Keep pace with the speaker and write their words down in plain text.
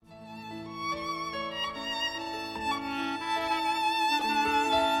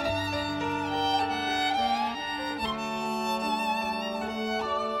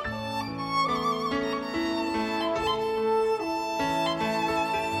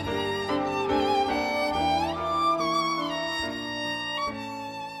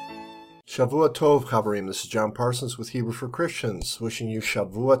Shavua Tov, Chavarim. This is John Parsons with Hebrew for Christians, wishing you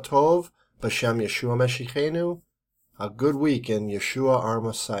Shavua Tov, B'Shem Yeshua Meshichenu, a good week in Yeshua our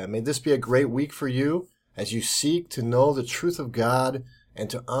Messiah. May this be a great week for you as you seek to know the truth of God and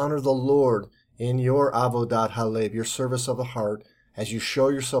to honor the Lord in your avodat halev, your service of the heart, as you show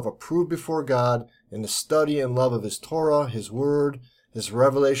yourself approved before God in the study and love of His Torah, His Word, His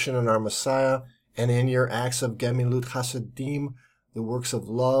revelation in our Messiah, and in your acts of gemilut chasadim, the works of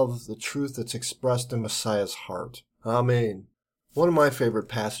love, the truth that's expressed in Messiah's heart. Amen. One of my favorite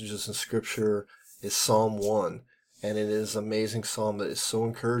passages in Scripture is Psalm 1, and it is an amazing psalm that is so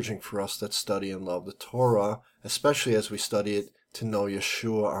encouraging for us that study and love the Torah, especially as we study it to know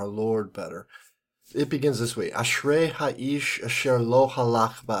Yeshua our Lord better. It begins this way: Ashrei ha'ish asher lo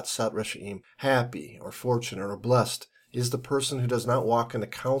halach ba'atzat reshaim. Happy, or fortunate, or blessed is the person who does not walk in the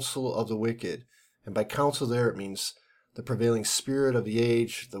counsel of the wicked. And by counsel there it means the prevailing spirit of the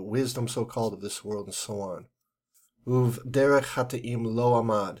age, the wisdom so-called of this world, and so on. Uv derech hata'im lo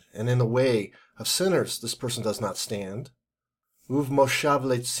amad. And in the way of sinners this person does not stand. Uv moshav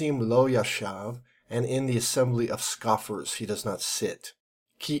leitzim lo yashav. And in the assembly of scoffers he does not sit.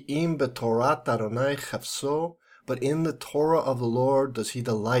 Ki im betorat Adonai chafso. But in the Torah of the Lord does he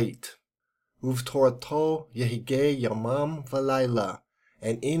delight. Uv torato yehigeh yamam v'layla.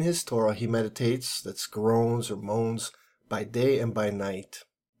 And in his Torah he meditates, that's groans or moans, by day and by night.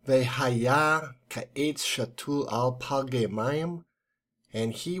 Vehaya ka'etz shatul al palgei mayim.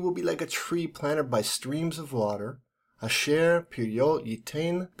 And he will be like a tree planted by streams of water, asher piryot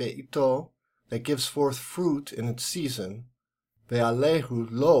yiten be'ito, that gives forth fruit in its season, ve'alehu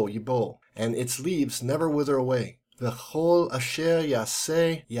lo yibo, and its leaves never wither away. V'chol asher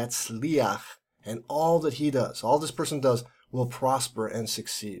yaseh yatzliach, and all that he does, all this person does, will prosper and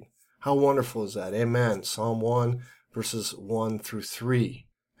succeed. How wonderful is that? Amen. Psalm 1, verses 1 through 3.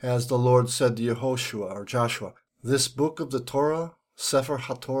 As the Lord said to Yehoshua, or Joshua, this book of the Torah, Sefer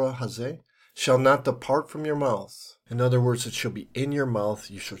HaTorah Hazeh, shall not depart from your mouth. In other words, it shall be in your mouth.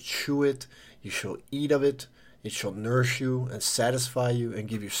 You shall chew it. You shall eat of it. It shall nourish you and satisfy you and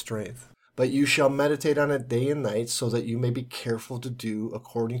give you strength. But you shall meditate on it day and night, so that you may be careful to do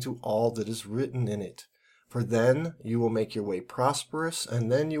according to all that is written in it. For then you will make your way prosperous, and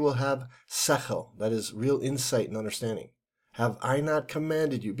then you will have sechel, that is, real insight and understanding. Have I not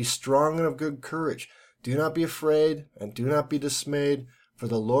commanded you? Be strong and of good courage. Do not be afraid, and do not be dismayed, for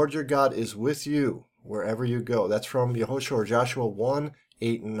the Lord your God is with you wherever you go. That's from Yehoshua or Joshua 1,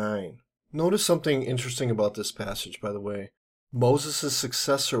 8 and 9. Notice something interesting about this passage, by the way. Moses'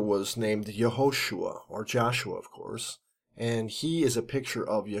 successor was named Yehoshua, or Joshua, of course, and he is a picture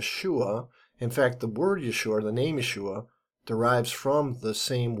of Yeshua. In fact, the word Yeshua, the name Yeshua, derives from the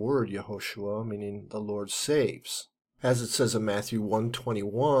same word Yehoshua, meaning the Lord saves. As it says in Matthew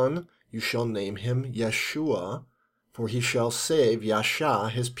 1:21, you shall name him Yeshua, for he shall save Yasha,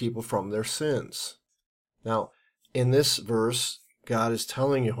 his people, from their sins. Now, in this verse, God is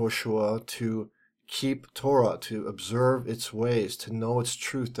telling Yehoshua to keep Torah, to observe its ways, to know its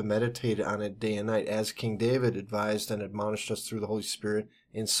truth, to meditate on it day and night, as King David advised and admonished us through the Holy Spirit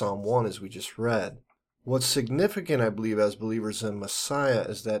in Psalm 1, as we just read. What's significant, I believe, as believers in Messiah,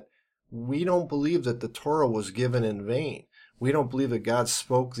 is that we don't believe that the Torah was given in vain. We don't believe that God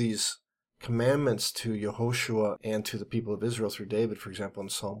spoke these commandments to Yehoshua and to the people of Israel through David, for example, in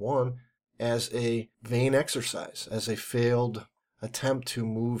Psalm 1, as a vain exercise, as a failed attempt to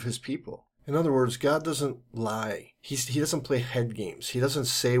move his people. In other words, God doesn't lie. He doesn't play head games. He doesn't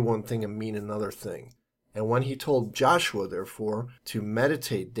say one thing and mean another thing. And when he told Joshua, therefore, to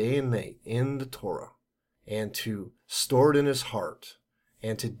meditate day and night in the Torah and to store it in his heart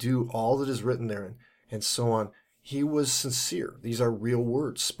and to do all that is written therein and so on, he was sincere. These are real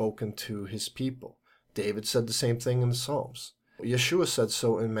words spoken to his people. David said the same thing in the Psalms. Yeshua said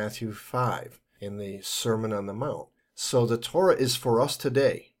so in Matthew 5 in the Sermon on the Mount. So the Torah is for us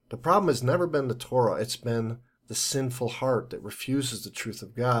today. The problem has never been the Torah. It's been the sinful heart that refuses the truth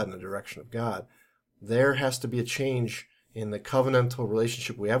of God and the direction of God. There has to be a change in the covenantal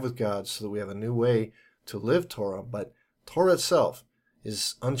relationship we have with God so that we have a new way to live Torah. But Torah itself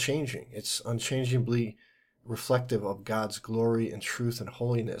is unchanging. It's unchangeably reflective of God's glory and truth and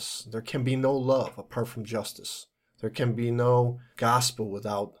holiness. There can be no love apart from justice. There can be no gospel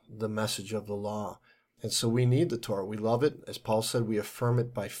without the message of the law. And so we need the Torah. We love it. As Paul said, we affirm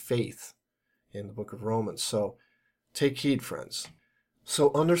it by faith in the book of Romans. So take heed, friends.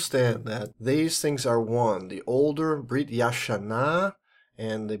 So understand that these things are one. The older Brit Yashana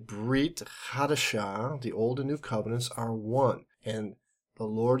and the Brit Chadashah, the old and new covenants, are one. And the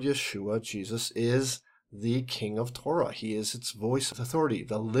Lord Yeshua, Jesus, is the King of Torah. He is its voice of authority,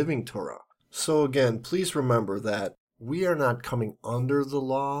 the living Torah. So again, please remember that we are not coming under the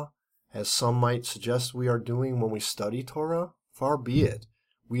law, as some might suggest we are doing when we study Torah. Far be it.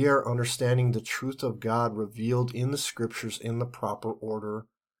 We are understanding the truth of God revealed in the Scriptures in the proper order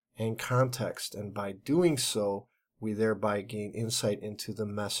and context, and by doing so, we thereby gain insight into the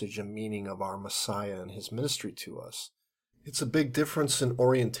message and meaning of our Messiah and his ministry to us. It's a big difference in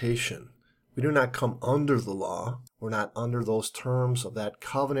orientation. We do not come under the law. We're not under those terms of that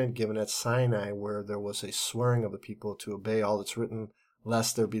covenant given at Sinai, where there was a swearing of the people to obey all that's written,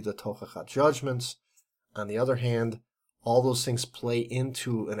 lest there be the tochacha judgments. On the other hand, all those things play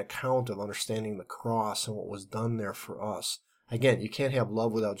into an account of understanding the cross and what was done there for us. Again, you can't have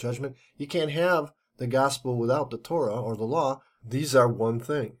love without judgment. You can't have the gospel without the Torah or the law. These are one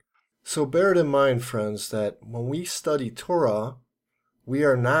thing. So bear it in mind, friends, that when we study Torah, we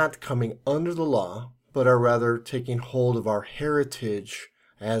are not coming under the law, but are rather taking hold of our heritage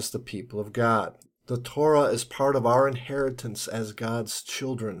as the people of God. The Torah is part of our inheritance as God's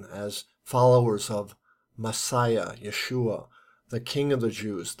children, as followers of Messiah, Yeshua, the King of the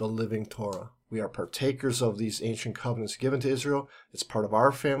Jews, the living Torah. We are partakers of these ancient covenants given to Israel. It's part of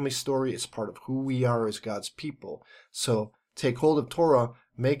our family story. It's part of who we are as God's people. So take hold of Torah,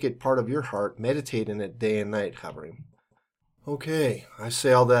 make it part of your heart, meditate in it day and night, Chavrim. Okay, I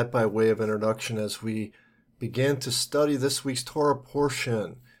say all that by way of introduction as we begin to study this week's Torah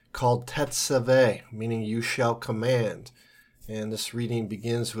portion called Tetzaveh, meaning you shall command. And this reading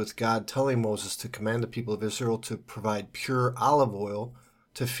begins with God telling Moses to command the people of Israel to provide pure olive oil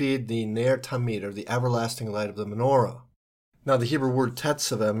to feed the Ner Tamid, or the everlasting light of the menorah. Now, the Hebrew word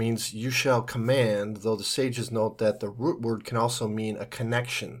tetzaveh means you shall command, though the sages note that the root word can also mean a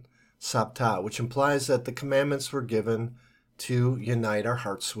connection, sabta, which implies that the commandments were given to unite our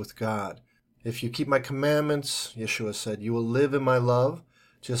hearts with God. If you keep my commandments, Yeshua said, you will live in my love,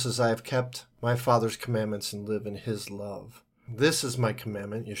 just as I have kept my Father's commandments and live in his love. This is my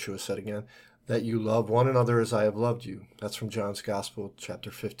commandment, Yeshua said again, that you love one another as I have loved you. That's from John's Gospel, chapter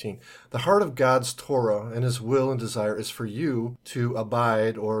 15. The heart of God's Torah and his will and desire is for you to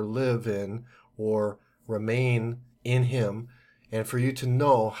abide or live in or remain in him, and for you to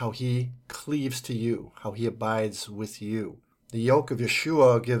know how he cleaves to you, how he abides with you. The yoke of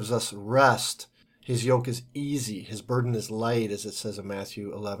Yeshua gives us rest. His yoke is easy. His burden is light, as it says in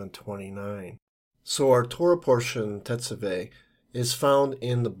Matthew 11:29. So our Torah portion, Tetzaveh, is found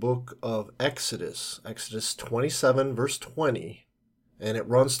in the book of Exodus 27, verse 20, and it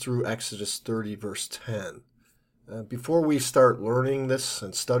runs through Exodus 30, verse 10. Before we start learning this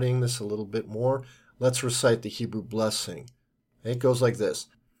and studying this a little bit more, let's recite the Hebrew blessing. It goes like this.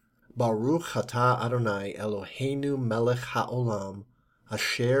 Baruch atah Adonai Eloheinu melech haolam,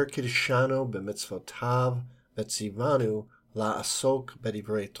 asher kiddushanu b'mitzvotav v'tzivanu la'asok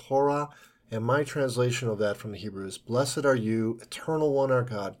b'divrei Torah. And my translation of that from the Hebrew is, blessed are you, eternal one, our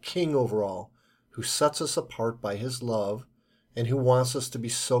God, King over all, who sets us apart by his love and who wants us to be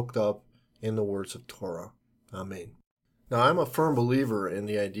soaked up in the words of Torah. Amen. Now, I'm a firm believer in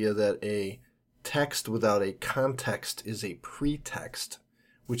the idea that a text without a context is a pretext,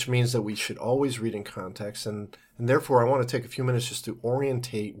 which means that we should always read in context, and therefore I want to take a few minutes just to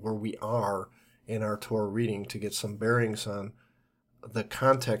orientate where we are in our Torah reading to get some bearings on the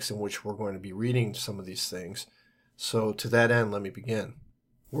context in which we're going to be reading some of these things. So to that end, let me begin.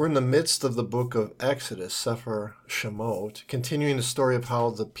 We're in the midst of the book of Exodus, Sefer Shemot, continuing the story of how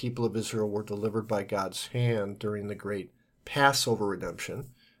the people of Israel were delivered by God's hand during the great Passover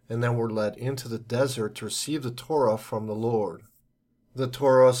redemption, and then were led into the desert to receive the Torah from the Lord. The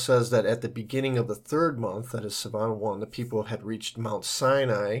Torah says that at the beginning of the third month, that is Sivan 1, the people had reached Mount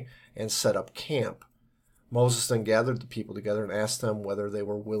Sinai and set up camp. Moses then gathered the people together and asked them whether they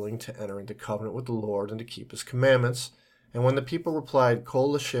were willing to enter into covenant with the Lord and to keep his commandments. And when the people replied,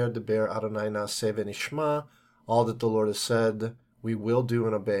 Kol asher deber Adonai na'aseh v'nishma, all that the Lord has said, we will do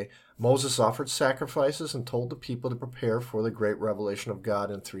and obey, Moses offered sacrifices and told the people to prepare for the great revelation of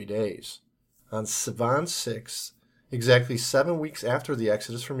God in 3 days. On Sivan 6, exactly 7 weeks after the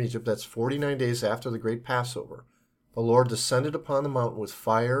Exodus from Egypt, that's 49 days after the great Passover, the Lord descended upon the mountain with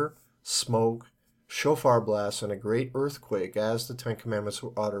fire, smoke, shofar blasts, and a great earthquake as the Ten Commandments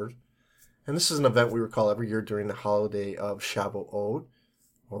were uttered. And this is an event we recall every year during the holiday of Shavuot,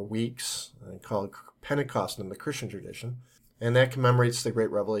 or weeks, called Pentecost in the Christian tradition. And that commemorates the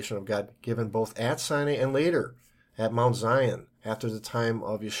great revelation of God given both at Sinai and later at Mount Zion after the time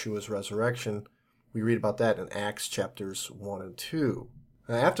of Yeshua's resurrection. We read about that in Acts chapters 1 and 2.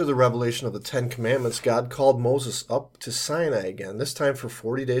 Now, after the revelation of the Ten Commandments, God called Moses up to Sinai again, this time for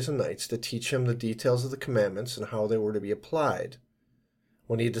 40 days and nights, to teach him the details of the commandments and how they were to be applied.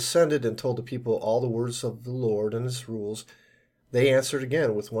 When he descended and told the people all the words of the Lord and his rules, they answered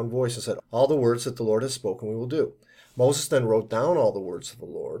again with one voice and said, "All the words that the Lord has spoken we will do." Moses then wrote down all the words of the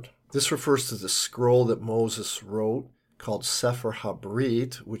Lord. This refers to the scroll that Moses wrote, called Sefer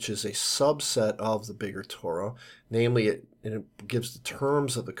HaBrit, which is a subset of the bigger Torah. Namely, it gives the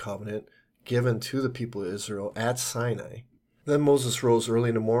terms of the covenant given to the people of Israel at Sinai. Then Moses rose early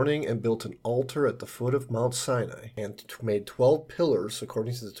in the morning and built an altar at the foot of Mount Sinai and made 12 pillars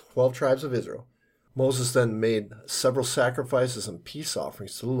according to the 12 tribes of Israel. Moses then made several sacrifices and peace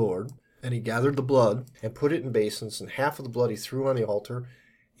offerings to the Lord, and he gathered the blood and put it in basins, and half of the blood he threw on the altar,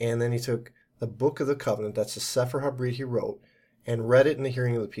 and then he took the book of the covenant, that's the Sefer HaBrit he wrote, and read it in the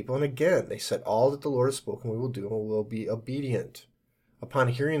hearing of the people. And again, they said, "All that the Lord has spoken we will do, and we will be obedient." Upon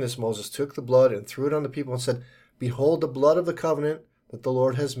hearing this, Moses took the blood and threw it on the people and said, "Behold the blood of the covenant that the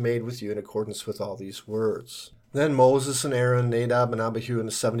Lord has made with you in accordance with all these words." Then Moses and Aaron, Nadab and Abihu, and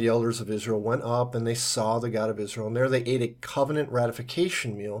the 70 elders of Israel went up, and they saw the God of Israel. And there they ate a covenant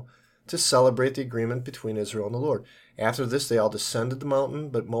ratification meal to celebrate the agreement between Israel and the Lord. After this, they all descended the mountain,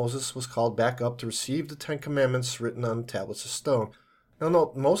 but Moses was called back up to receive the 10 Commandments written on tablets of stone. Now,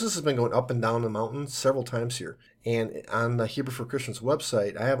 note, Moses has been going up and down the mountain several times here. And on the Hebrew for Christians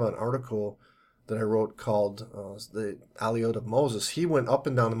website, I have an article that I wrote called The Aliyot of Moses. He went up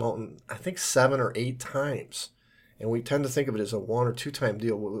and down the mountain, I think 7 or 8 times. And we tend to think of it as a 1 or 2 time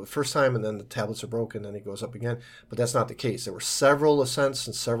deal. The first time, and then the tablets are broken, and he goes up again. But that's not the case. There were several ascents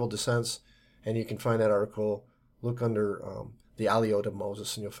and several descents, and you can find that article. Look under the Aliyot of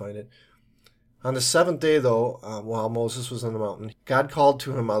Moses, and you'll find it. On the 7th day, though, while Moses was on the mountain, God called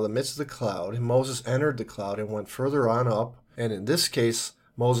to him out of the midst of the cloud, and Moses entered the cloud and went further on up. And in this case,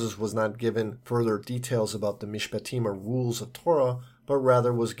 Moses was not given further details about the Mishpatim or rules of Torah, but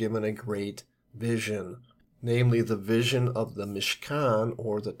rather was given a great vision. Namely, the vision of the Mishkan,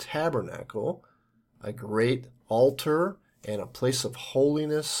 or the tabernacle, a great altar and a place of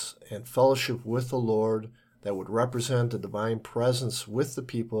holiness and fellowship with the Lord that would represent the divine presence with the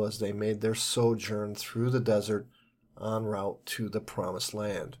people as they made their sojourn through the desert en route to the promised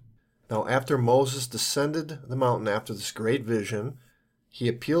land. Now, after Moses descended the mountain after this great vision, he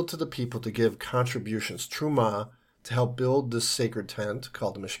appealed to the people to give contributions, trumah, to help build this sacred tent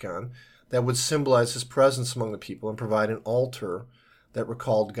called the Mishkan, that would symbolize his presence among the people and provide an altar that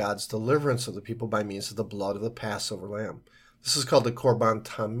recalled God's deliverance of the people by means of the blood of the Passover lamb. This is called the Korban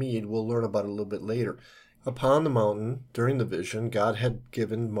Tamid. We'll learn about it a little bit later. Upon the mountain, during the vision, God had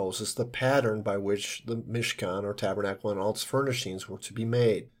given Moses the pattern by which the Mishkan, or tabernacle, and all its furnishings were to be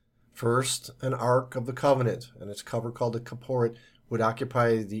made. First, an Ark of the Covenant, and its cover called the Kaporet, would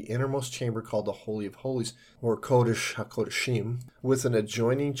occupy the innermost chamber called the Holy of Holies, or Kodesh HaKodeshim, with an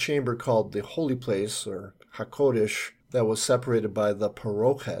adjoining chamber called the Holy Place, or HaKodesh, that was separated by the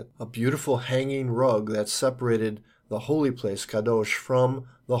Parochet, a beautiful hanging rug that separated the Holy Place, Kadosh, from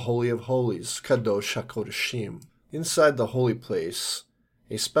the Holy of Holies, Kadosh HaKodeshim. Inside the Holy Place,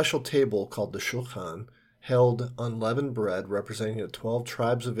 a special table called the Shulchan held unleavened bread representing the 12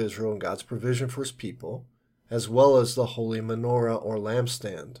 tribes of Israel and God's provision for his people, as well as the holy menorah or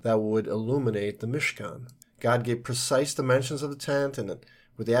lampstand that would illuminate the Mishkan. God gave precise dimensions of the tent, and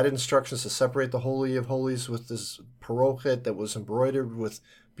with the added instructions to separate the Holy of Holies with this parochet that was embroidered with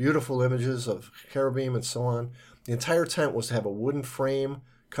beautiful images of cherubim and so on. The entire tent was to have a wooden frame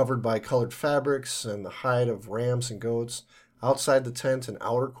covered by colored fabrics and the hide of rams and goats. Outside the tent, an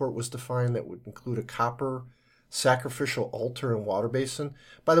outer court was defined that would include a copper sacrificial altar and water basin.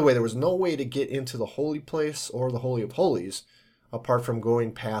 By the way, there was no way to get into the holy place or the Holy of Holies apart from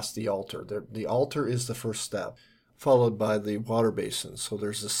going past the altar. The altar is the first step, followed by the water basin. So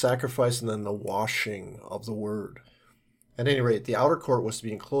there's the sacrifice and then the washing of the word. At any rate, the outer court was to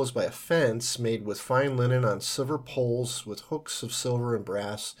be enclosed by a fence made with fine linen on silver poles with hooks of silver and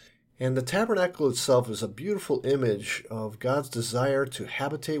brass. And the tabernacle itself is a beautiful image of God's desire to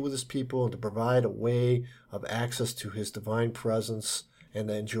habitate with his people and to provide a way of access to his divine presence and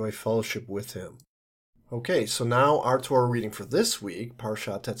to enjoy fellowship with him. Okay, so now our Torah reading for this week,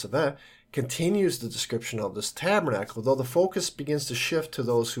 Parashat Tetzaveh, continues the description of this tabernacle, though the focus begins to shift to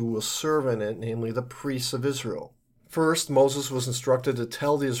those who will serve in it, namely the priests of Israel. First, Moses was instructed to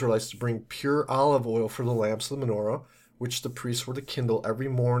tell the Israelites to bring pure olive oil for the lamps of the menorah, which the priests were to kindle every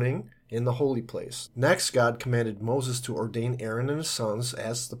morning in the holy place. Next, God commanded Moses to ordain Aaron and his sons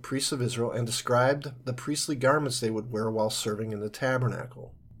as the priests of Israel and described the priestly garments they would wear while serving in the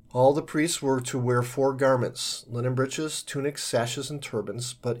tabernacle. All the priests were to wear 4 garments: linen breeches, tunics, sashes, and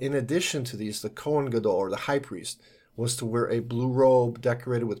turbans. But in addition to these, the Kohen Gadol, or the high priest, was to wear a blue robe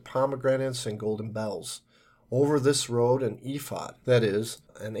decorated with pomegranates and golden bells. Over this robe, an ephod, that is,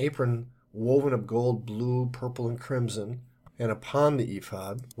 an apron woven of gold, blue, purple, and crimson, and upon the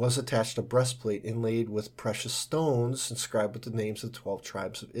ephod was attached a breastplate inlaid with precious stones inscribed with the names of the 12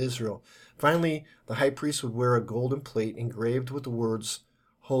 tribes of Israel. Finally, the high priest would wear a golden plate engraved with the words,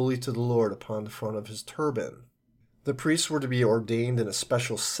 "Holy to the Lord," upon the front of his turban. The priests were to be ordained in a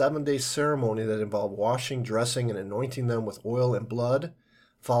special 7-day ceremony that involved washing, dressing, and anointing them with oil and blood,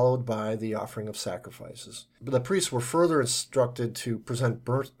 followed by the offering of sacrifices. But the priests were further instructed to present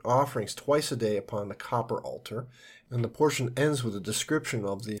burnt offerings twice a day upon the copper altar, and the portion ends with a description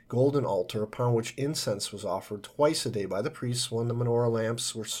of the golden altar upon which incense was offered twice a day by the priests when the menorah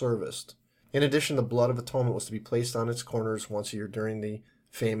lamps were serviced. In addition, the blood of atonement was to be placed on its corners once a year during the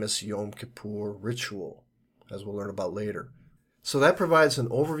famous Yom Kippur ritual, as we'll learn about later. So that provides an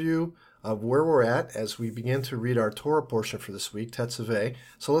overview of where we're at as we begin to read our Torah portion for this week, Tetzaveh.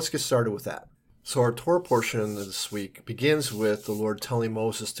 So let's get started with that. So our Torah portion this week begins with the Lord telling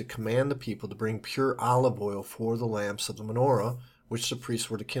Moses to command the people to bring pure olive oil for the lamps of the menorah, which the priests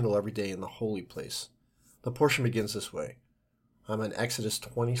were to kindle every day in the holy place. The portion begins this way. I'm in Exodus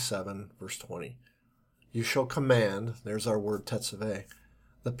 27, verse 20. You shall command, there's our word Tetzaveh,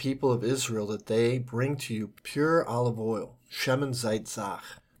 the people of Israel that they bring to you pure olive oil, shemen zait zach,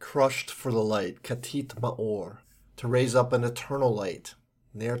 crushed for the light, katit ma'or, to raise up an eternal light,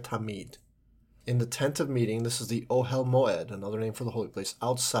 ner tamid. In the tent of meeting, this is the Ohel Moed, another name for the holy place,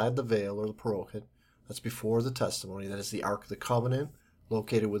 outside the veil or the parochet, that's before the testimony, that is the Ark of the Covenant,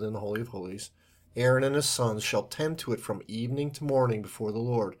 located within the Holy of Holies. Aaron and his sons shall tend to it from evening to morning before the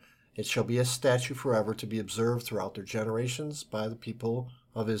Lord. It shall be a statute forever to be observed throughout their generations by the people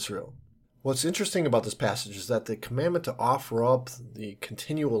of Israel. What's interesting about this passage is that the commandment to offer up the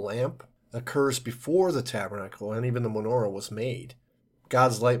continual lamp occurs before the tabernacle and even the menorah was made.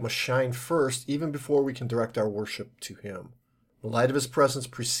 God's light must shine first, even before we can direct our worship to Him. The light of His presence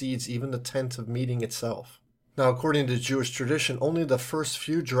precedes even the tent of meeting itself. Now, according to Jewish tradition, only the first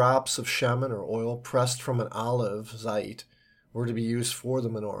few drops of shemen or oil pressed from an olive, zait, were to be used for the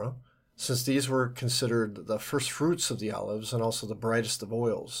menorah, since these were considered the first fruits of the olives and also the brightest of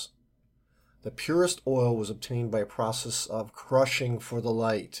oils. The purest oil was obtained by a process of crushing for the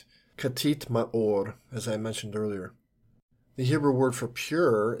light, katit ma'or, as I mentioned earlier. The Hebrew word for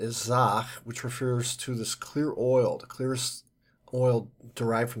pure is zach, which refers to this clear oil, the clearest oil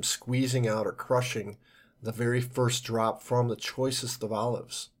derived from squeezing out or crushing the very first drop from the choicest of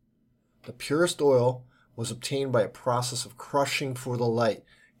olives. The purest oil was obtained by a process of crushing for the light.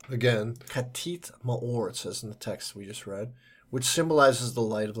 Again, katit ma'or, it says in the text we just read, which symbolizes the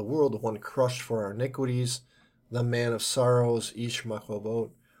light of the world, the one crushed for our iniquities, the man of sorrows, ish machovot,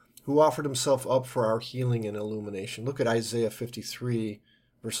 who offered himself up for our healing and illumination. Look at Isaiah 53,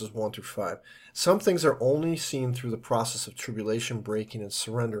 verses 1 through 5. Some things are only seen through the process of tribulation, breaking, and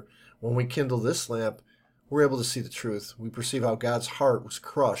surrender. When we kindle this lamp, we're able to see the truth. We perceive how God's heart was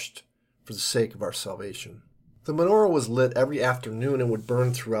crushed for the sake of our salvation. The menorah was lit every afternoon and would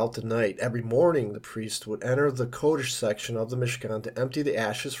burn throughout the night. Every morning, the priest would enter the Kodesh section of the Mishkan to empty the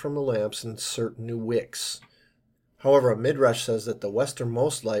ashes from the lamps and insert new wicks. However, a midrash says that the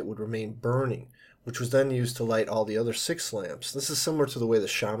westernmost light would remain burning, which was then used to light all the other 6 lamps. This is similar to the way the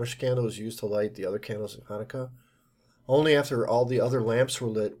shamash candle was used to light the other candles in Hanukkah. Only after all the other lamps were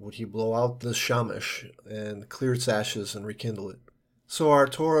lit would he blow out the shamash and clear its ashes and rekindle it. So our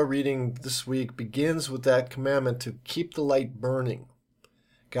Torah reading this week begins with that commandment to keep the light burning.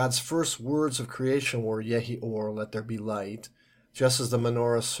 God's first words of creation were Yehi Or, let there be light, just as the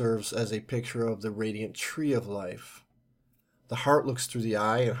menorah serves as a picture of the radiant tree of life. The heart looks through the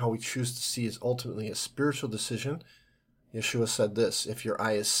eye, and how we choose to see is ultimately a spiritual decision. Yeshua said this, if your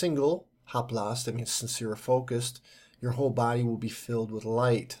eye is single, haplas, that means sincere or focused, your whole body will be filled with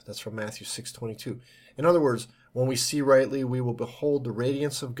light. That's from Matthew 6:22. In other words, when we see rightly, we will behold the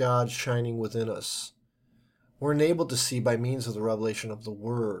radiance of God shining within us. We're enabled to see by means of the revelation of the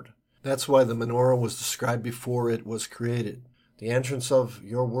Word. That's why the menorah was described before it was created. The entrance of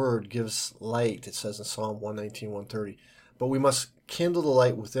your Word gives light, it says in Psalm 119, 130. But we must kindle the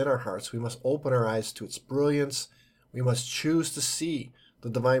light within our hearts. We must open our eyes to its brilliance. We must choose to see the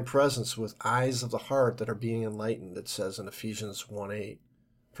divine presence with eyes of the heart that are being enlightened, it says in Ephesians 1:8.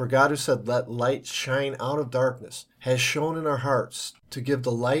 For God, who said, let light shine out of darkness, has shone in our hearts to give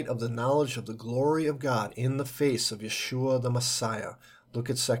the light of the knowledge of the glory of God in the face of Yeshua the Messiah. Look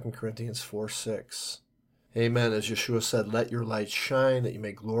at 2 Corinthians 4:6. Amen. As Yeshua said, let your light shine that you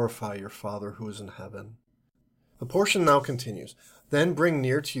may glorify your Father who is in heaven. The portion now continues. Then bring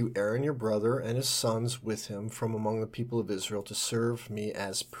near to you Aaron your brother and his sons with him from among the people of Israel to serve me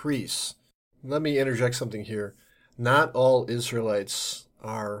as priests. Let me interject something here. Not all Israelites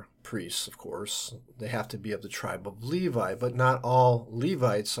are priests, of course. They have to be of the tribe of Levi, but not all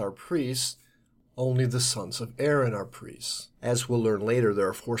Levites are priests. Only the sons of Aaron are priests. As we'll learn later, there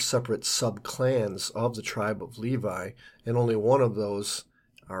are 4 separate sub-clans of the tribe of Levi, and only one of those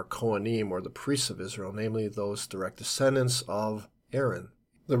are Kohanim, or the priests of Israel, namely those direct descendants of Aaron.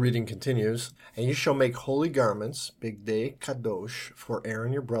 The reading continues, and you shall make holy garments, bigdei kadosh, for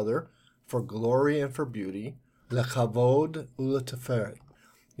Aaron your brother, for glory and for beauty, lechavod uleteferet.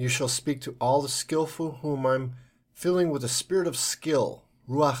 You shall speak to all the skillful whom I'm filling with a spirit of skill,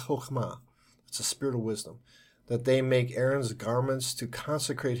 ruach chokhmah. It's a spirit of wisdom, that they make Aaron's garments to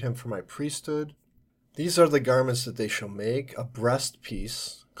consecrate him for my priesthood. These are the garments that they shall make: a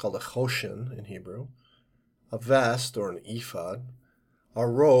breastpiece, called a choshen in Hebrew, a vest or an ephod, a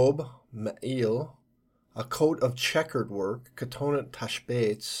robe, me'il, a coat of checkered work, katonet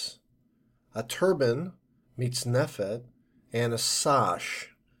tashbetz, a turban, mitznefet, and a sash,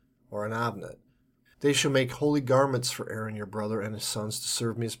 or an avnet. They shall make holy garments for Aaron your brother and his sons to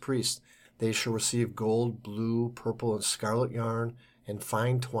serve me as priests. They shall receive gold, blue, purple, and scarlet yarn, and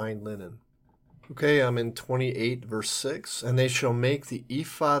fine twined linen. Okay, I'm in 28, verse 6. And they shall make the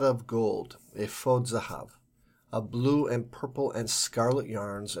ephod of gold, ephod zahav, of blue and purple and scarlet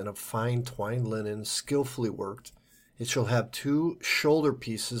yarns, and of fine twined linen, skillfully worked. It shall have 2 shoulder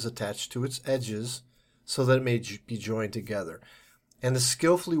pieces attached to its edges, so that it may be joined together. And the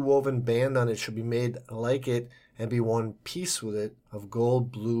skillfully woven band on it shall be made like it, and be one piece with it, of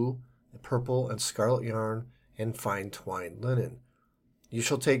gold, blue, purple, and scarlet yarn, and fine twined linen. You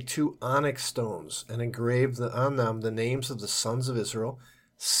shall take 2 onyx stones, and engrave on them the names of the sons of Israel,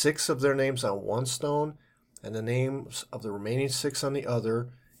 6 of their names on one stone, and the names of the remaining 6 on the other,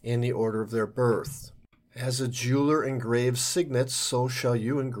 in the order of their birth. As a jeweler engraves signets, so shall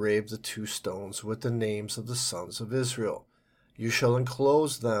you engrave the 2 stones with the names of the sons of Israel. You shall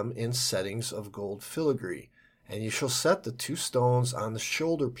enclose them in settings of gold filigree, and you shall set the 2 stones on the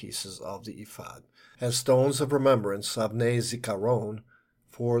shoulder pieces of the ephod, as stones of remembrance, avnei zikaron,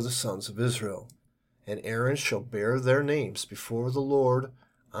 for the sons of Israel. And Aaron shall bear their names before the Lord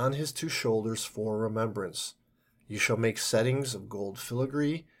on his 2 shoulders for remembrance. You shall make settings of gold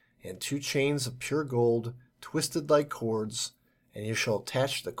filigree, and 2 chains of pure gold, twisted like cords, and you shall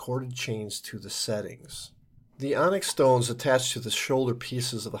attach the corded chains to the settings. The onyx stones attached to the shoulder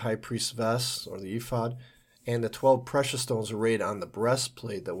pieces of the high priest's vest, or the ephod, and the 12 precious stones arrayed on the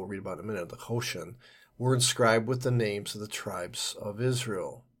breastplate that we'll read about in a minute, the choshen, were inscribed with the names of the tribes of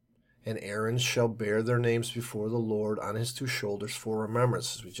Israel. And Aaron shall bear their names before the Lord on his 2 shoulders for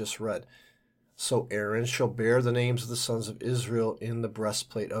remembrance, as we just read. So Aaron shall bear the names of the sons of Israel in the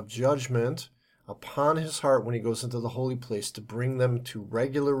breastplate of judgment upon his heart when he goes into the holy place, to bring them to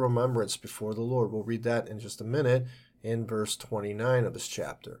regular remembrance before the Lord. We'll read that in just a minute in verse 29 of this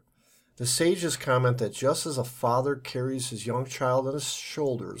chapter. The sages comment that just as a father carries his young child on his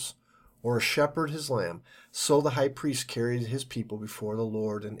shoulders, or a shepherd his lamb, so the high priest carried his people before the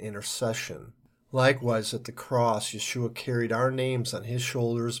Lord in intercession. Likewise, at the cross, Yeshua carried our names on his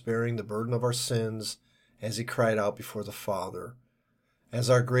shoulders, bearing the burden of our sins, as he cried out before the Father. As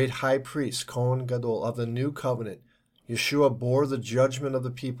our great high priest, Kohen Gadol, of the new covenant, Yeshua bore the judgment of the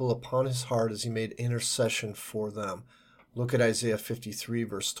people upon his heart as he made intercession for them. Look at Isaiah 53,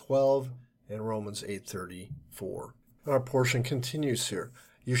 verse 12, and Romans 8:34. Our portion continues here.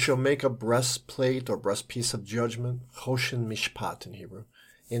 You shall make a breastplate or breastpiece of judgment, choshen mishpat in Hebrew,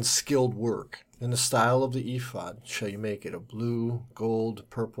 in skilled work. In the style of the ephod shall you make it, of blue, gold,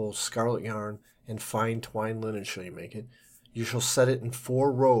 purple, scarlet yarn, and fine twined linen shall you make it. You shall set it in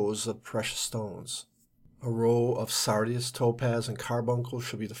 4 rows of precious stones. A row of sardius, topaz, and carbuncle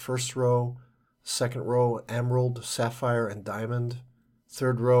shall be the first row. Second row, emerald, sapphire, and diamond.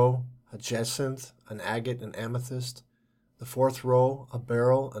 Third row, a jacinth, an agate, and amethyst. The 4th row, a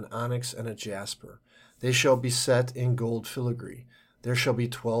beryl, an onyx, and a jasper. They shall be set in gold filigree. There shall be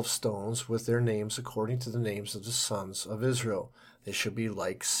 12 stones with their names according to the names of the sons of Israel. They shall be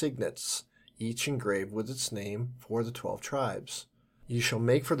like signets, each engraved with its name for the 12 tribes. You shall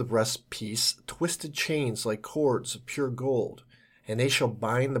make for the breastpiece twisted chains like cords of pure gold, and they shall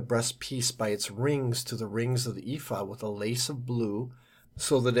bind the breastpiece by its rings to the rings of the ephod with a lace of blue,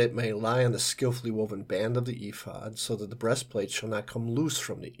 so that it may lie on the skillfully woven band of the ephod, so that the breastplate shall not come loose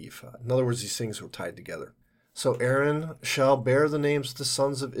from the ephod. In other words, these things were tied together. So Aaron shall bear the names of the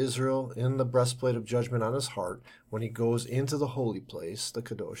sons of Israel in the breastplate of judgment on his heart when he goes into the holy place, the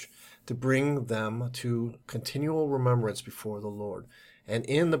Kadosh, to bring them to continual remembrance before the Lord. And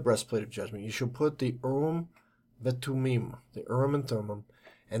in the breastplate of judgment you shall put the Urim Vetumim, the Urim and Thummim,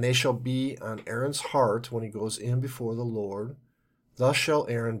 and they shall be on Aaron's heart when he goes in before the Lord. Thus shall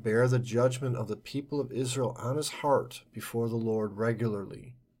Aaron bear the judgment of the people of Israel on his heart before the Lord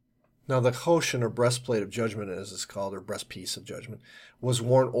regularly. Now the choshen, or breastplate of judgment as it's called, or breastpiece of judgment, was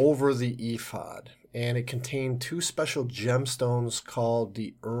worn over the ephod, and it contained two special gemstones called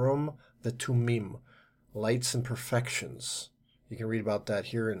the Urim Vetumim, lights and perfections. You can read about that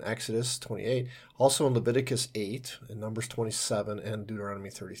here in Exodus 28, also in Leviticus 8, in Numbers 27, and Deuteronomy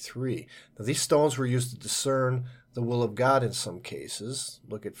 33. Now these stones were used to discern the will of God in some cases.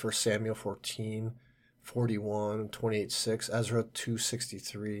 Look at 1 Samuel 14, 41, 28:6, Ezra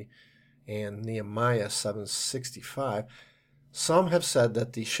 2:63, and Nehemiah 7:65. Some have said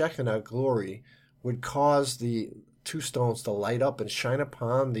that the Shekinah glory would cause the two stones to light up and shine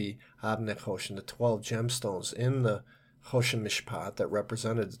upon the Avnei Choshen, the 12 gemstones in the Choshen Mishpat that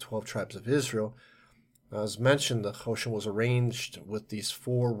represented the 12 tribes of Israel. As mentioned, the Choshen was arranged with these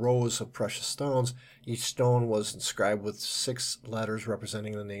 4 rows of precious stones. Each stone was inscribed with 6 letters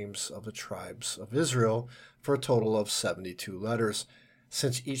representing the names of the tribes of Israel for a total of 72 letters.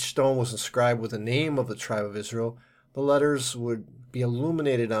 Since each stone was inscribed with the name of the tribe of Israel, the letters would be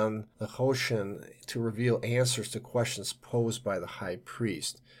illuminated on the Choshen to reveal answers to questions posed by the high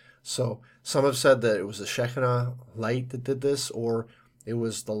priest. So some have said that it was the Shekinah light that did this, or it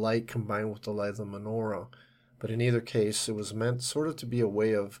was the light combined with the light of the menorah. But in either case, it was meant sort of to be a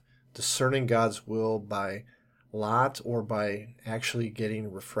way of discerning God's will by lot, or by actually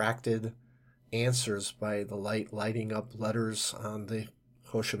getting refracted answers by the light lighting up letters on the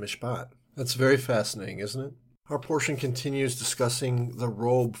Choshen Mishpat. That's very fascinating, isn't it? Our portion continues discussing the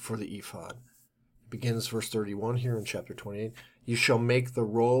robe for the ephod. It begins verse 31 here in chapter 28. You shall make the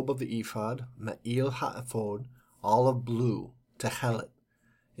robe of the ephod, ma'il ha'ephod, olive blue, techelet.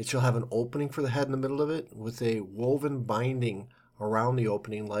 It shall have an opening for the head in the middle of it, with a woven binding around the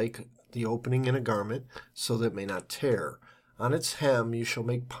opening, like the opening in a garment, so that it may not tear. On its hem you shall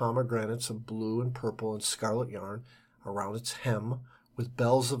make pomegranates of blue and purple and scarlet yarn around its hem, with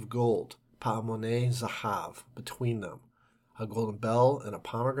bells of gold, pa'amonei zahav, between them. A golden bell and a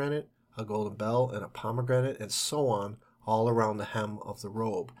pomegranate, a golden bell and a pomegranate, and so on, all around the hem of the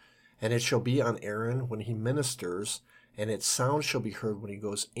robe. And it shall be on Aaron when he ministers, and its sound shall be heard when he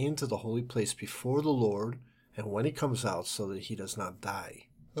goes into the holy place before the Lord, and when he comes out, so that he does not die.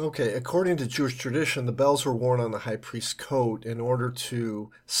 Okay, according to Jewish tradition, the bells were worn on the high priest's coat in order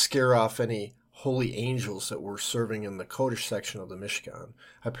to scare off any holy angels that were serving in the Kodesh section of the Mishkan.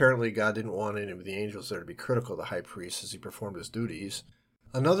 Apparently, God didn't want any of the angels there to be critical of the high priest as he performed his duties.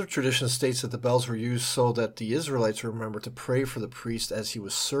 Another tradition states that the bells were used so that the Israelites remember to pray for the priest as he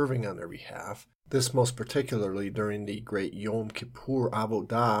was serving on their behalf. This most particularly during the great Yom Kippur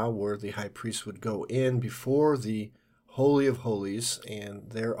Avodah, where the high priest would go in before the Holy of Holies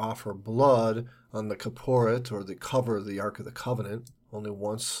and there offer blood on the Kapporet, or the cover of the Ark of the Covenant, only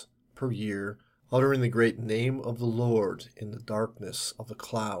once per year, uttering the great name of the Lord in the darkness of the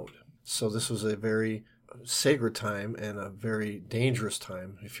cloud. So this was a very sacred time and a very dangerous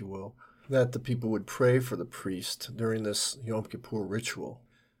time, if you will, that the people would pray for the priest during this Yom Kippur ritual.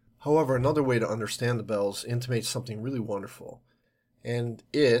 However, another way to understand the bells intimates something really wonderful. And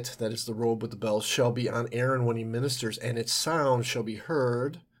it, that is the robe with the bells, shall be on Aaron when he ministers, and its sound shall be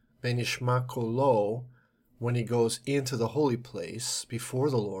heard, benishma kolo, when he goes into the holy place before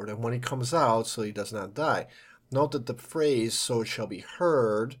the Lord, and when he comes out, so he does not die. Note that the phrase, so it shall be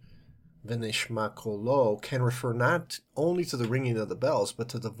heard, benishma kolo, can refer not only to the ringing of the bells, but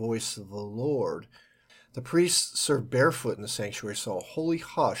to the voice of the Lord. The priests served barefoot in the sanctuary, so a holy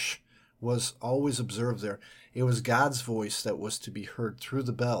hush was always observed there. It was God's voice that was to be heard through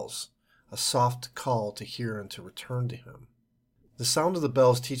the bells, a soft call to hear and to return to him. The sound of the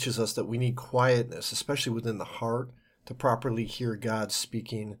bells teaches us that we need quietness, especially within the heart, to properly hear God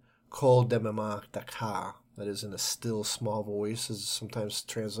speaking kol demema daka, that is in a still small voice, is sometimes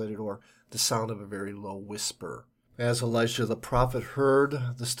translated, or the sound of a very low whisper. As Elijah the prophet heard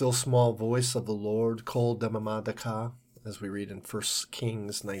the still small voice of the Lord, kol demema daka, as we read in 1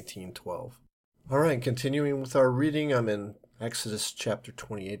 Kings 19:12. All right, continuing with our reading, I'm in Exodus chapter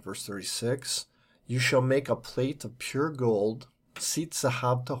 28, verse 36. You shall make a plate of pure gold, sit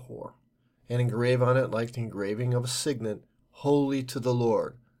zahav tahor, and engrave on it like the engraving of a signet, holy to the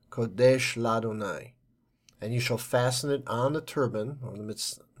Lord, kodesh ladonai. And you shall fasten it on the turban, or the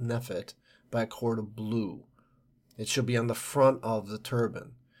mitznefet, by a cord of blue. It shall be on the front of the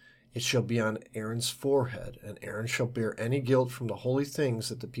turban. It shall be on Aaron's forehead, and Aaron shall bear any guilt from the holy things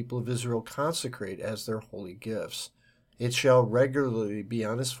that the people of Israel consecrate as their holy gifts. It shall regularly be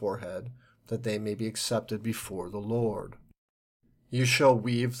on his forehead, that they may be accepted before the Lord. You shall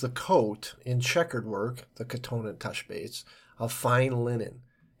weave the coat in checkered work, the katonet tashbeitz, of fine linen,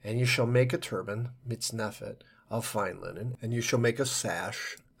 and you shall make a turban, mitznefet, of fine linen, and you shall make a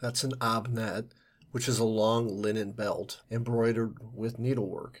sash, that's an abnet, which is a long linen belt, embroidered with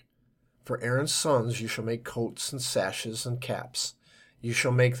needlework. For Aaron's sons you shall make coats and sashes and caps. You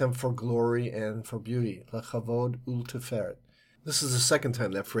shall make them for glory and for beauty, lechavod ultiferet. This is the second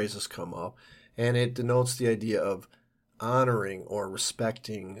time that phrase has come up, and it denotes the idea of honoring or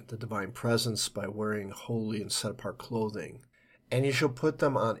respecting the divine presence by wearing holy and set-apart clothing. And you shall put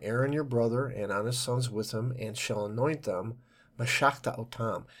them on Aaron your brother and on his sons with him, and shall anoint them, mashachta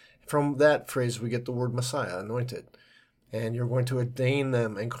otam. From that phrase we get the word Messiah, anointed. And you're going to ordain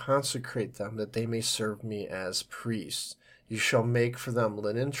them and consecrate them that they may serve me as priests. You shall make for them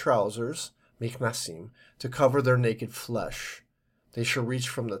linen trousers, miknasim, to cover their naked flesh. They shall reach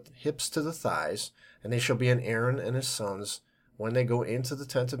from the hips to the thighs, and they shall be on Aaron and his sons when they go into the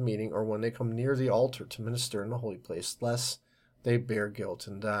tent of meeting or when they come near the altar to minister in the holy place, lest they bear guilt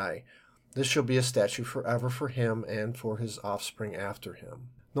and die. This shall be a statute forever for him and for his offspring after him.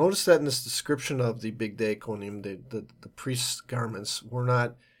 Notice that in this description of the Bigdei Kohanim, the priest's garments, we're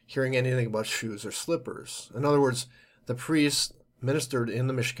not hearing anything about shoes or slippers. In other words, the priests ministered in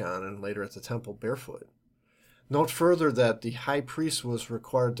the Mishkan and later at the temple barefoot. Note further that the high priest was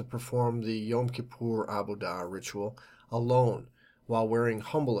required to perform the Yom Kippur Avodah ritual alone, while wearing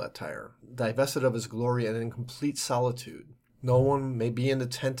humble attire, divested of his glory and in complete solitude. No one may be in the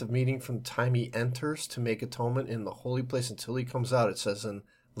tent of meeting from the time he enters to make atonement in the holy place until he comes out, it says in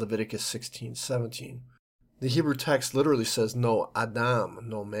Leviticus 16:17. The Hebrew text literally says no Adam,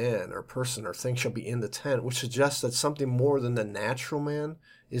 no man or person or thing shall be in the tent, which suggests that something more than the natural man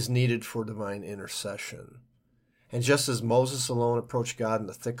is needed for divine intercession. And just as Moses alone approached God in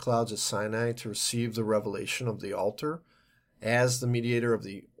the thick clouds at Sinai to receive the revelation of the altar as the mediator of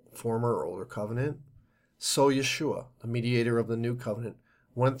the former or older covenant, so Yeshua, the mediator of the new covenant,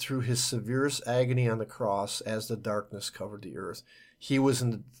 went through his severest agony on the cross as the darkness covered the earth. He was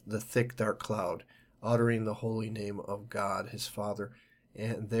in the thick, dark cloud, uttering the holy name of God, his Father,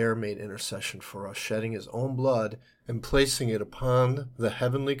 and there made intercession for us, shedding his own blood and placing it upon the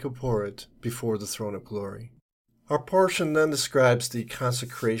heavenly Kipporet before the throne of glory. Our portion then describes the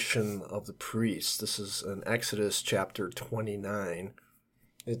consecration of the priests. This is in Exodus chapter 29.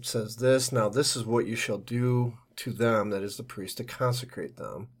 It says this, now this is what you shall do to them, that is the priest, to consecrate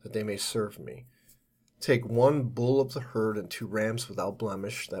them, that they may serve me. Take one bull of the herd and 2 rams without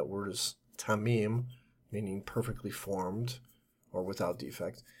blemish. That word is tamim, meaning perfectly formed or without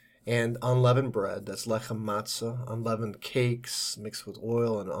defect. And unleavened bread, that's lechem matzah, unleavened cakes mixed with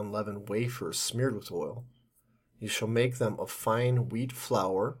oil, and unleavened wafers smeared with oil. You shall make them of fine wheat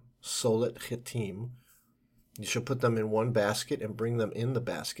flour, solet chitim. You shall put them in one basket and bring them in the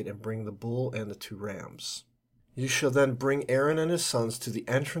basket, and bring the bull and the 2 rams. You shall then bring Aaron and his sons to the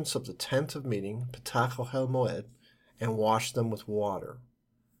entrance of the tent of meeting, Petach Ohel Moed, and wash them with water.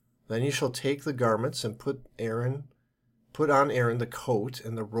 Then you shall take the garments and put on Aaron the coat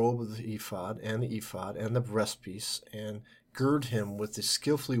and the robe of the ephod and the breastpiece, and gird him with the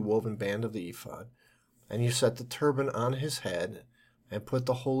skillfully woven band of the ephod. And you set the turban on his head, and put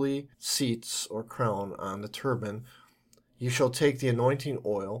the holy seats or crown on the turban. You shall take the anointing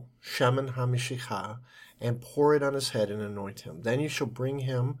oil, shemen hamishicha, and pour it on his head and anoint him. Then you shall bring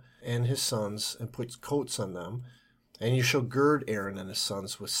him and his sons and put coats on them, and you shall gird Aaron and his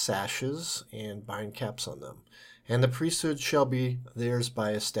sons with sashes and bind caps on them. And the priesthood shall be theirs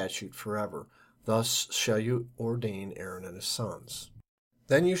by a statute forever. Thus shall you ordain Aaron and his sons.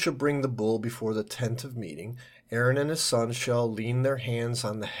 Then you shall bring the bull before the tent of meeting. Aaron and his sons shall lean their hands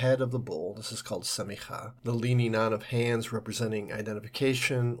on the head of the bull. This is called semicha. The leaning on of hands representing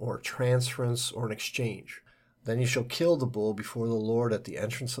identification or transference or an exchange. Then you shall kill the bull before the Lord at the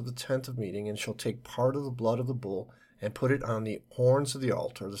entrance of the tent of meeting, and shall take part of the blood of the bull and put it on the horns of the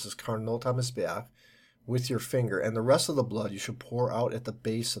altar. This is karnot hamizbeach, with your finger. And the rest of the blood you shall pour out at the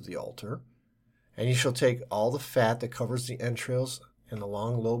base of the altar. And you shall take all the fat that covers the entrails and the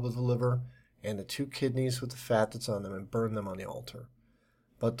long lobe of the liver, and the 2 kidneys with the fat that's on them, and burn them on the altar.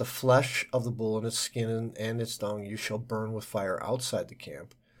 But the flesh of the bull and its skin and its dung you shall burn with fire outside the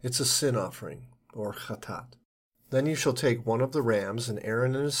camp. It's a sin offering, or chatat. Then you shall take one of the rams, and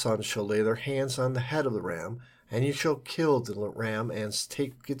Aaron and his sons shall lay their hands on the head of the ram, and you shall kill the ram and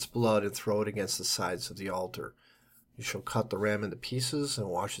take its blood and throw it against the sides of the altar. You shall cut the ram into pieces and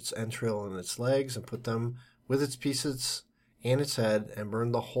wash its entrail and its legs and put them with its pieces and its head and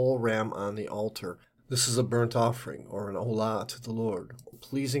burn the whole ram on the altar. This is a burnt offering, or an olah to the Lord, a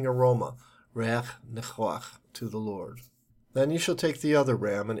pleasing aroma, reach nechoach, to the Lord. Then you shall take the other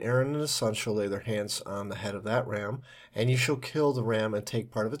ram, and Aaron and his sons shall lay their hands on the head of that ram, and you shall kill the ram and take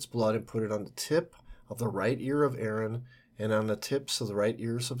part of its blood and put it on the tip of the right ear of Aaron, and on the tips of the right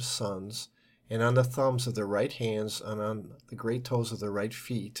ears of his sons, and on the thumbs of their right hands, and on the great toes of their right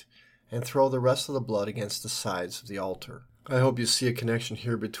feet, and throw the rest of the blood against the sides of the altar. I hope you see a connection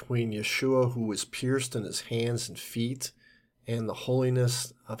here between Yeshua, who was pierced in his hands and feet, and the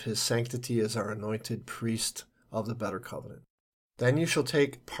holiness of his sanctity as our anointed priest of the better covenant. Then you shall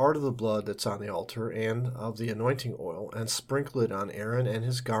take part of the blood that's on the altar and of the anointing oil, and sprinkle it on Aaron and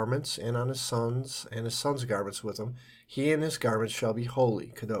his garments, and on his sons garments with him. He and his garments shall be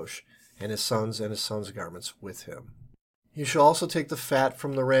holy, kadosh, and his sons' garments with him. You shall also take the fat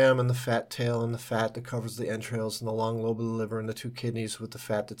from the ram, and the fat tail, and the fat that covers the entrails, and the long lobe of the liver, and the 2 kidneys with the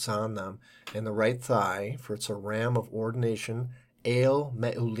fat that's on them, and the right thigh, for it's a ram of ordination, el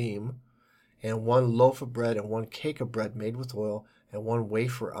meulim, and 1 loaf of bread, and 1 cake of bread made with oil, and 1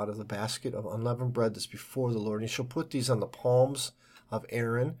 wafer out of the basket of unleavened bread that's before the Lord. And you shall put these on the palms of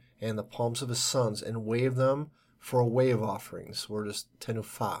Aaron and the palms of his sons, and wave them for a wave offering. This word is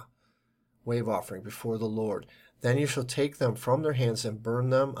tenufah, wave offering before the Lord. Then you shall take them from their hands and burn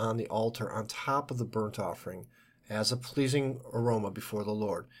them on the altar on top of the burnt offering as a pleasing aroma before the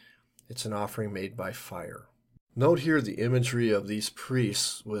Lord. It's an offering made by fire. Note here the imagery of these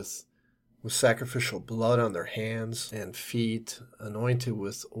priests with sacrificial blood on their hands and feet, anointed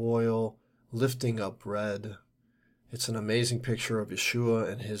with oil, lifting up bread. It's an amazing picture of Yeshua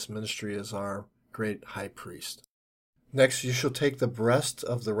and his ministry as our great high priest. Next, you shall take the breast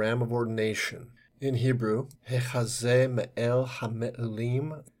of the ram of ordination. In Hebrew, hechazeh me'el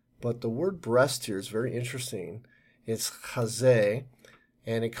ha'me'elim, but the word breast here is very interesting. It's chazeh,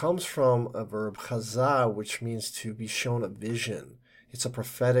 and it comes from a verb chazah, which means to be shown a vision. It's a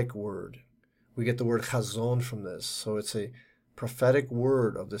prophetic word. We get the word chazon from this, so it's a prophetic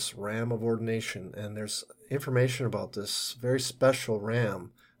word of this ram of ordination, and there's information about this very special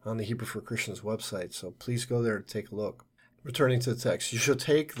ram on the Hebrew for Christians website, so please go there and take a look. Returning to the text, you shall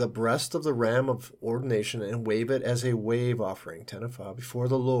take the breast of the ram of ordination and wave it as a wave offering, tenefah, before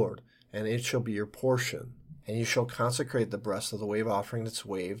the Lord, and it shall be your portion. And you shall consecrate the breast of the wave offering that's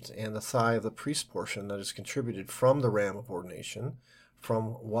waved, and the thigh of the priest's portion that is contributed from the ram of ordination, from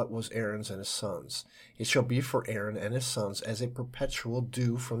what was Aaron's and his sons. It shall be for Aaron and his sons as a perpetual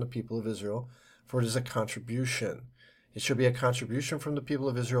due from the people of Israel, for it is a contribution. It shall be a contribution from the people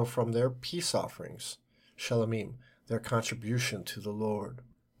of Israel from their peace offerings, shalamim, their contribution to the Lord.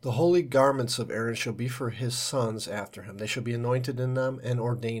 The holy garments of Aaron shall be for his sons after him. They shall be anointed in them and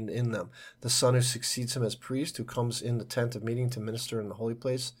ordained in them. The son who succeeds him as priest, who comes in the tent of meeting to minister in the holy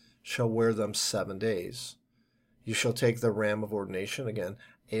place, shall wear them 7 days. You shall take the ram of ordination, again,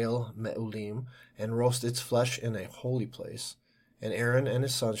 el meulim, and roast its flesh in a holy place. And Aaron and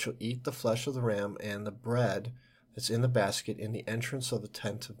his sons shall eat the flesh of the ram and the bread that's in the basket in the entrance of the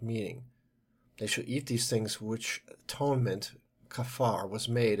tent of meeting. They shall eat these things which atonement, kafar, was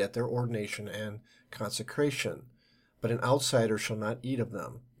made at their ordination and consecration. But an outsider shall not eat of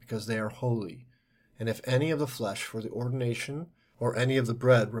them, because they are holy. And if any of the flesh for the ordination or any of the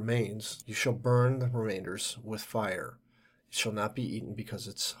bread remains, you shall burn the remainders with fire. It shall not be eaten because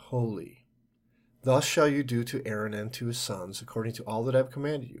it's holy. Thus shall you do to Aaron and to his sons, according to all that I have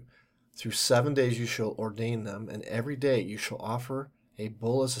commanded you. Through 7 days you shall ordain them, and every day you shall offer a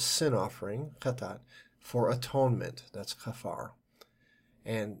bull as a sin offering, chatat, for atonement, that's kafar.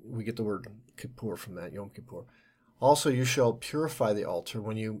 And we get the word kippur from that, Yom Kippur. Also you shall purify the altar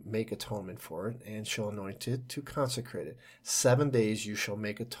when you make atonement for it, and shall anoint it to consecrate it. 7 days you shall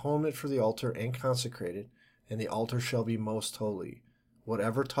make atonement for the altar and consecrate it, and the altar shall be most holy.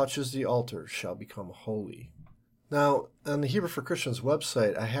 Whatever touches the altar shall become holy. Now, on the Hebrew for Christians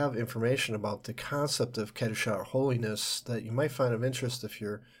website, I have information about the concept of Kedushah, or holiness, that you might find of interest if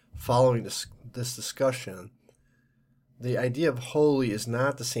you're following this discussion. The idea of holy is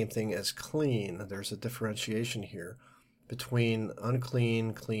not the same thing as clean. There's a differentiation here between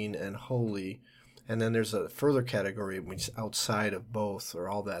unclean, clean, and holy. And then there's a further category which is outside of both, or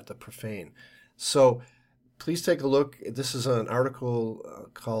all that, the profane. So please take a look. This is an article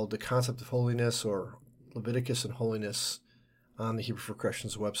called The Concept of Holiness, or Leviticus and Holiness, on the Hebrew for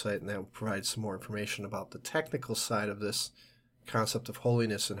Christians website, and that will provide some more information about the technical side of this concept of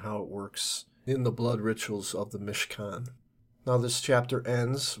holiness and how it works in the blood rituals of the Mishkan. Now this chapter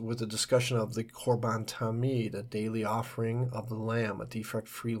ends with a discussion of the Korban Tamid, a daily offering of the lamb, a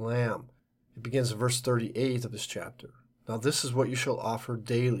defect-free lamb. It begins in verse 38 of this chapter. Now this is what you shall offer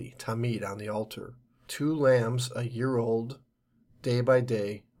daily, Tamid, on the altar. 2 lambs a year old, day by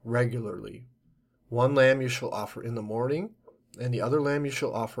day, regularly. 1 lamb you shall offer in the morning, and the other lamb you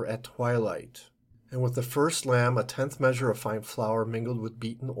shall offer at twilight. And with the first lamb, a 10th measure of fine flour mingled with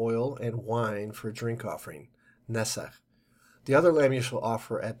beaten oil and wine for a drink offering, nesach. The other lamb you shall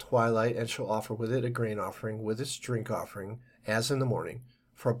offer at twilight, and shall offer with it a grain offering, with its drink offering, as in the morning,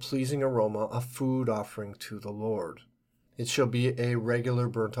 for a pleasing aroma, a food offering to the Lord. It shall be a regular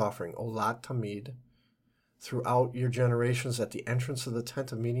burnt offering, olat tamid, throughout your generations at the entrance of the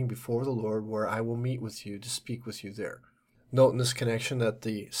tent of meeting before the Lord, where I will meet with you to speak with you there. Note in this connection that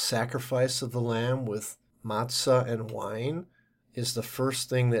the sacrifice of the lamb with matzah and wine is the first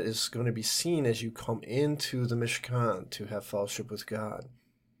thing that is going to be seen as you come into the Mishkan to have fellowship with God.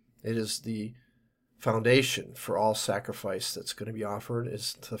 It is the foundation for all sacrifice that's going to be offered.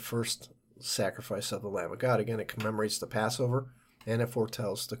 Is the first sacrifice of the Lamb of God. Again, it commemorates the Passover, and it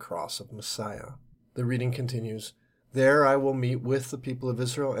foretells the cross of Messiah. The reading continues, There I will meet with the people of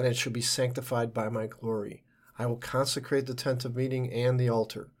Israel, and it shall be sanctified by my glory. I will consecrate the tent of meeting and the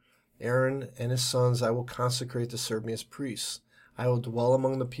altar. Aaron and his sons I will consecrate to serve me as priests. I will dwell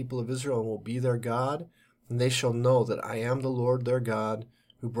among the people of Israel and will be their God, and they shall know that I am the Lord their God,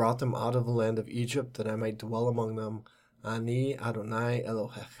 who brought them out of the land of Egypt, that I might dwell among them. Ani Adonai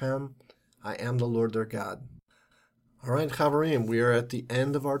Elohechem, I am the Lord their God. All right, Chavarim, we are at the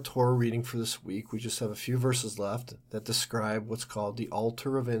end of our Torah reading for this week. We just have a few verses left that describe what's called the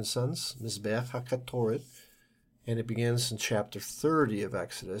altar of incense, Mizbeach HaKatoret, and it begins in chapter 30 of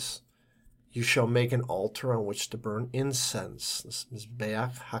Exodus. You shall make an altar on which to burn incense. This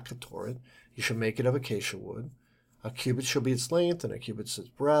Mizbeach HaKatoret. You shall make it of acacia wood. A cubit shall be its length, and a cubit's its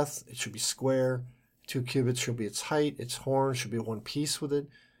breadth. It shall be square. 2 cubits shall be its height. Its horn shall be one piece with it.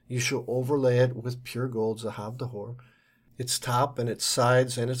 You shall overlay it with pure gold, zahav dahor. Its top and its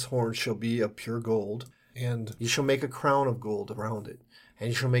sides and its horn shall be of pure gold. And you shall make a crown of gold around it. And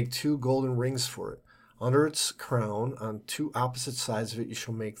you shall make 2 golden rings for it. Under its crown, on 2 opposite sides of it, you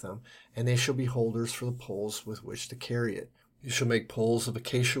shall make them, and they shall be holders for the poles with which to carry it. You shall make poles of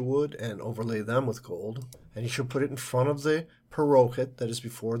acacia wood and overlay them with gold, and you shall put it in front of the parochet that is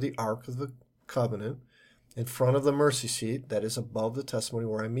before the ark of the covenant, in front of the mercy seat that is above the testimony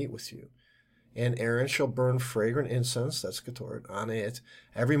where I meet with you. And Aaron shall burn fragrant incense, that's Ketoret, on it.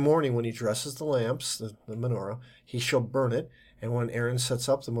 Every morning when he dresses the lamps, the menorah, he shall burn it. And when Aaron sets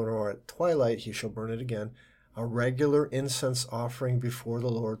up the menorah at twilight, he shall burn it again. A regular incense offering before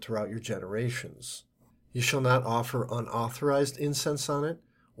the Lord throughout your generations. You shall not offer unauthorized incense on it,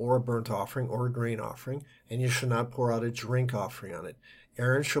 or a burnt offering, or a grain offering, and you shall not pour out a drink offering on it.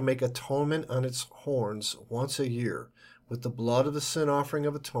 Aaron shall make atonement on its horns once a year. With the blood of the sin offering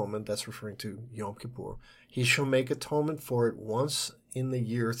of atonement, that's referring to Yom Kippur, he shall make atonement for it once in the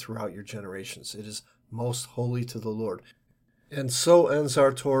year throughout your generations. It is most holy to the Lord. And so ends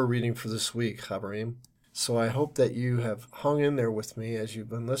our Torah reading for this week, Chavarim. So I hope that you have hung in there with me as you've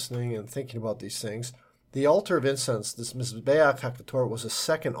been listening and thinking about these things. The altar of incense, this Mizbeach HaKatoret, was a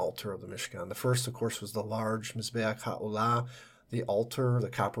second altar of the Mishkan. The first, of course, was the large Mizbeach HaOlah, the altar, the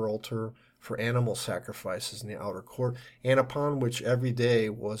copper altar for animal sacrifices in the outer court, and upon which every day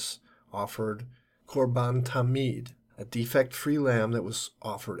was offered Korban Tamid, a defect-free lamb that was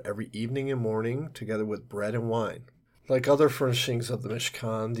offered every evening and morning together with bread and wine. Like other furnishings of the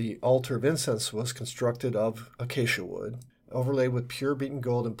Mishkan, the altar of incense was constructed of acacia wood, overlaid with pure beaten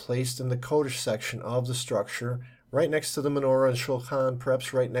gold, and placed in the Kodesh section of the structure, right next to the menorah and shulchan,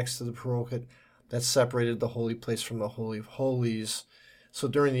 perhaps right next to the parochet that separated the holy place from the Holy of Holies. So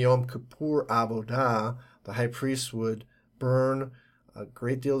during the Yom Kippur Avodah, the high priest would burn a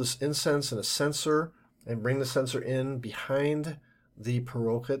great deal of this incense in a censer and bring the censer in behind the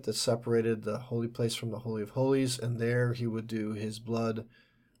parochet that separated the holy place from the Holy of Holies, and there he would do his blood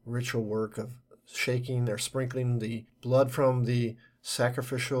ritual work of shaking or sprinkling the blood from the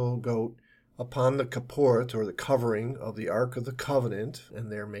sacrificial goat upon the kaport, or the covering of the Ark of the Covenant,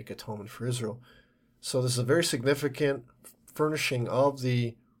 and there make atonement for Israel. So this is a very significant furnishing of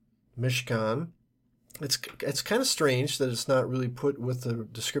the Mishkan. It's kind of strange that it's not really put with the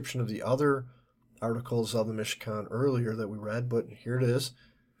description of the other articles of the Mishkan earlier that we read, but here it is.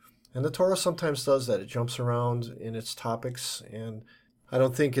 And the Torah sometimes does that. It jumps around in its topics, and I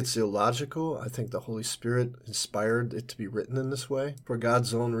don't think it's illogical. I think the Holy Spirit inspired it to be written in this way for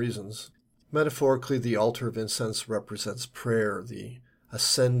God's own reasons. Metaphorically, the altar of incense represents prayer, the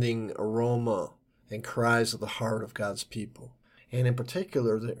ascending aroma and cries of the heart of God's people. And in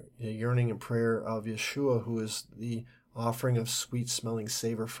particular, the yearning and prayer of Yeshua, who is the offering of sweet-smelling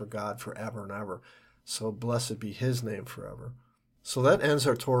savor for God forever and ever. So blessed be his name forever. So that ends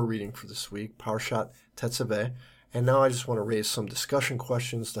our Torah reading for this week, Parashat Tetzaveh. And now I just want to raise some discussion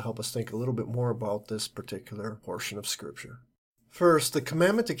questions to help us think a little bit more about this particular portion of Scripture. First, the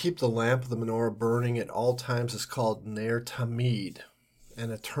commandment to keep the lamp of the menorah burning at all times is called Ner Tamid, an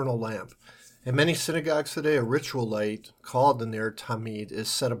eternal lamp. In many synagogues today, a ritual light called the Ner Tamid is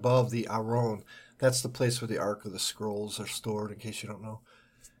set above the Aron. That's the place where the Ark of the Scrolls are stored, in case you don't know.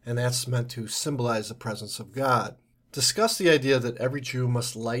 And that's meant to symbolize the presence of God. Discuss the idea that every Jew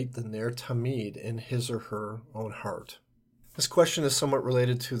must light the Ner Tamid in his or her own heart. This question is somewhat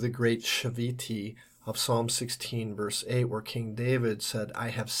related to the great Shaviti of Psalm 16, verse 8, where King David said, I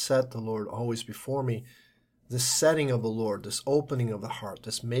have set the Lord always before me. This setting of the Lord, this opening of the heart,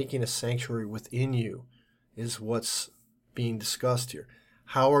 this making a sanctuary within you is what's being discussed here.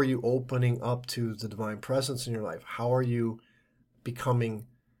 How are you opening up to the divine presence in your life? How are you becoming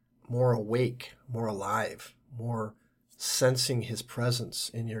more awake, more alive, more sensing his presence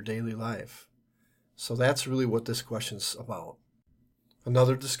in your daily life? So that's really what this question's about.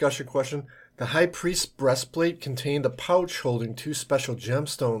 Another discussion question. The high priest's breastplate contained a pouch holding two special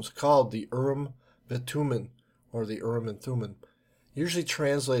gemstones called the Urim Thummim, or the Urim and Thummim, usually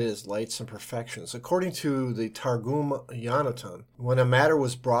translated as lights and perfections. According to the Targum Yonatan, when a matter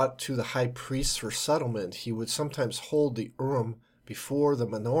was brought to the high priest for settlement, he would sometimes hold the Urim before the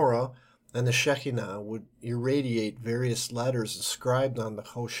menorah, and the Shekinah would irradiate various letters inscribed on the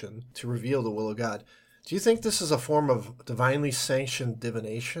Hoshen to reveal the will of God. Do you think this is a form of divinely sanctioned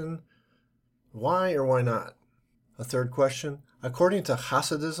divination? Why or why not? A third question. According to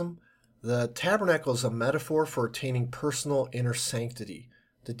Hasidism, the tabernacle is a metaphor for attaining personal inner sanctity.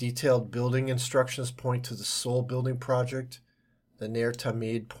 The detailed building instructions point to the soul building project. The Ner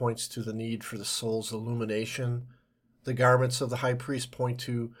Tamid points to the need for the soul's illumination. The garments of the high priest point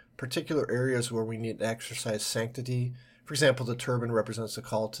to particular areas where we need to exercise sanctity. For example, the turban represents the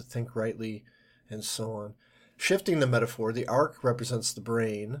call to think rightly, and so on. Shifting the metaphor, the ark represents the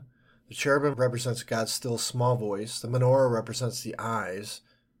brain. The cherubim represents God's still small voice. The menorah represents the eyes.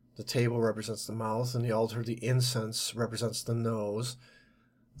 The table represents the mouth, and the altar, the incense, represents the nose.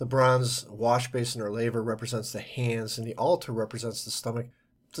 The bronze wash basin or laver represents the hands, and the altar represents the stomach.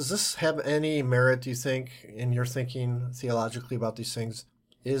 Does this have any merit, do you think, in your thinking theologically about these things?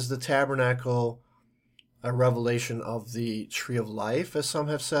 Is the tabernacle a revelation of the tree of life, as some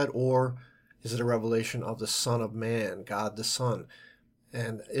have said, or is it a revelation of the Son of Man, God the Son?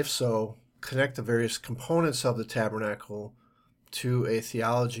 And if so, connect the various components of the tabernacle to a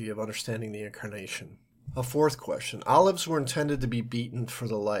theology of understanding the incarnation. A fourth question. Olives were intended to be beaten for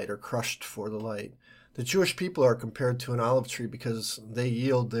the light or crushed for the light. The Jewish people are compared to an olive tree because they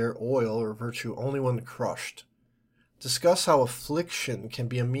yield their oil or virtue only when crushed. Discuss how affliction can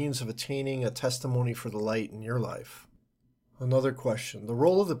be a means of attaining a testimony for the light in your life. Another question. The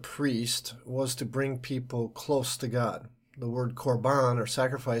role of the priest was to bring people close to God. The word korban or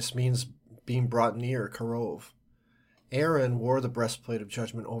sacrifice means being brought near, karov. Aaron wore the breastplate of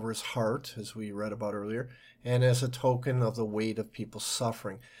judgment over his heart, as we read about earlier, and as a token of the weight of people's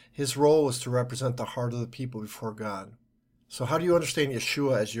suffering. His role was to represent the heart of the people before God. So how do you understand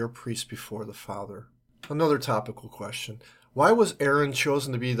Yeshua as your priest before the Father? Another topical question. Why was Aaron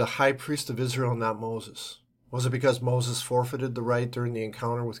chosen to be the high priest of Israel and not Moses? Was it because Moses forfeited the right during the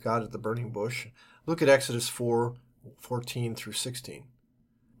encounter with God at the burning bush? Look at Exodus 4:14 through 16.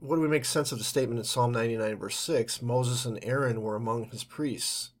 What do we make sense of the statement in Psalm 99, verse 6? Moses and Aaron were among his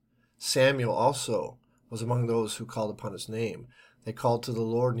priests. Samuel also was among those who called upon his name. They called to the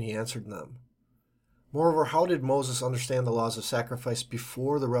Lord, and he answered them. Moreover, how did Moses understand the laws of sacrifice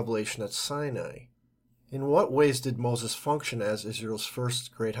before the revelation at Sinai? In what ways did Moses function as Israel's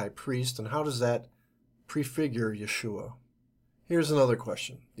first great high priest, and how does that prefigure Yeshua? Here's another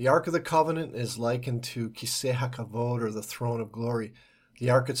question. The Ark of the Covenant is likened to Kiseh HaKavod, or the throne of glory. The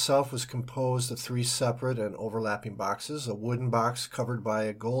ark itself was composed of three separate and overlapping boxes, a wooden box covered by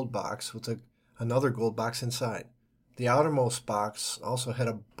a gold box with another gold box inside. The outermost box also had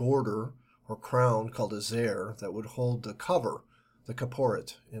a border or crown called a zer that would hold the cover, the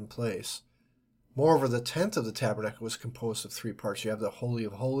kaporet, in place. Moreover, the tent of the tabernacle was composed of three parts. You have the Holy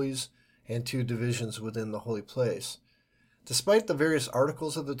of Holies and two divisions within the holy place. Despite the various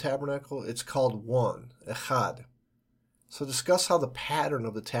articles of the tabernacle, it's called one, echad. So discuss how the pattern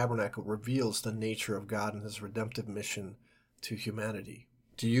of the tabernacle reveals the nature of God and his redemptive mission to humanity.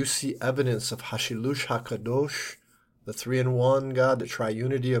 Do you see evidence of Hashilush HaKadosh, the three-in-one God, the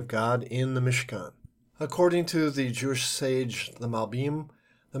triunity of God in the Mishkan? According to the Jewish sage, the Malbim,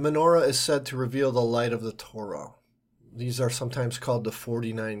 the menorah is said to reveal the light of the Torah. These are sometimes called the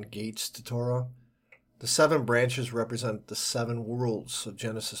 49 gates to Torah. The 7 branches represent the 7 worlds of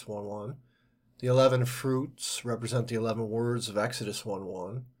Genesis 1:1. The 11 fruits represent the 11 words of Exodus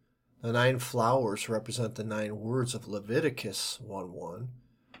 1:1. The 9 flowers represent the 9 words of Leviticus 1:1.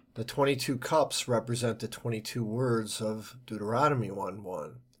 The 22 cups represent the 22 words of Deuteronomy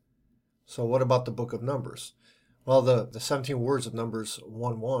 1:1. So what about the book of Numbers? Well, the 17 words of Numbers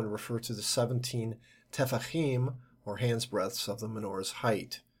 1:1 refer to the 17 tefachim, or hand's breadths, of the menorah's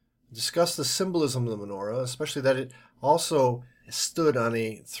height. Discuss the symbolism of the menorah, especially that it also stood on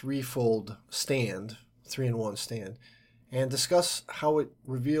a threefold stand, 3-in-1 stand, and discuss how it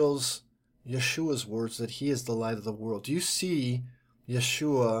reveals Yeshua's words that he is the light of the world. Do you see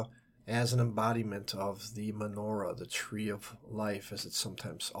Yeshua as an embodiment of the menorah, the tree of life, as it's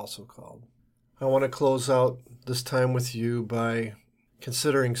sometimes also called? I want to close out this time with you by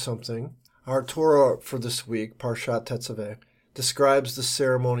considering something. Our Torah for this week, Parashat Tetzaveh, describes the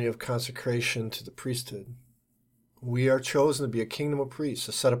ceremony of consecration to the priesthood. We are chosen to be a kingdom of priests,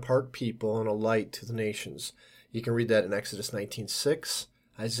 a set-apart people, and a light to the nations. You can read that in Exodus 19:6,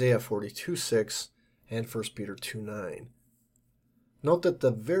 Isaiah 42:6, and 1 Peter 2:9. Note that the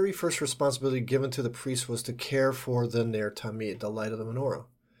very first responsibility given to the priest was to care for the Ner Tamid, the light of the menorah,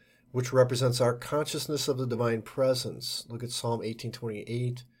 which represents our consciousness of the divine presence. Look at Psalm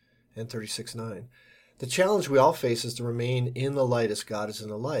 18:28 and 36:9. The challenge we all face is to remain in the light as God is in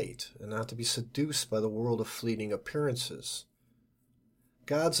the light, and not to be seduced by the world of fleeting appearances.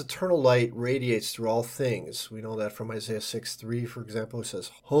 God's eternal light radiates through all things. We know that from Isaiah 6:3, for example. It says,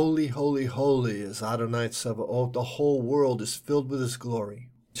 "Holy, holy, holy is Adonai Tsevaot. The whole world is filled with his glory."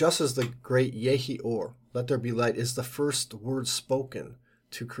 Just as the great Yehi Or, let there be light, is the first word spoken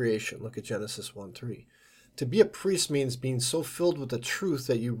to creation. Look at Genesis 1:3. To be a priest means being so filled with the truth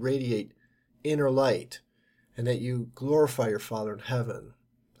that you radiate inner light, and that you glorify your Father in heaven.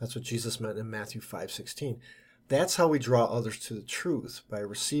 That's what Jesus meant in Matthew 5:16. That's how we draw others to the truth, by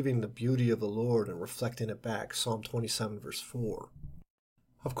receiving the beauty of the Lord and reflecting it back. Psalm 27 verse 4.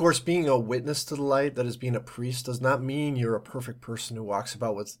 Of course, being a witness to the light, that is being a priest, does not mean you're a perfect person who walks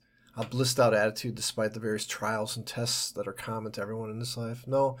about with a blissed out attitude despite the various trials and tests that are common to everyone in this life.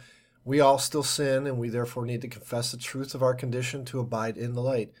 No, we all still sin, and we therefore need to confess the truth of our condition to abide in the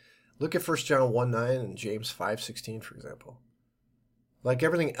light. Look at 1 John 1:9 and James 5:16, for example. Like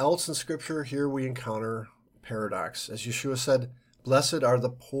everything else in Scripture, here we encounter paradox. As Yeshua said, "Blessed are the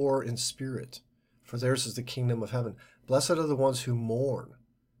poor in spirit, for theirs is the kingdom of heaven. Blessed are the ones who mourn,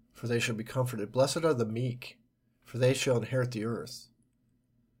 for they shall be comforted. Blessed are the meek, for they shall inherit the earth."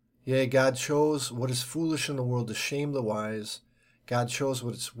 Yea, God chose what is foolish in the world to shame the wise. God chose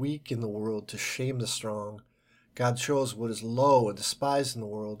what is weak in the world to shame the strong. God chose what is low and despised in the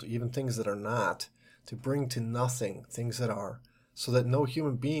world, even things that are not, to bring to nothing things that are, so that no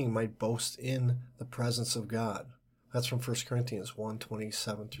human being might boast in the presence of God. That's from 1 Corinthians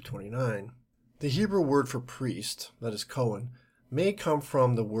 1:27-29. The Hebrew word for priest, that is Cohen, may come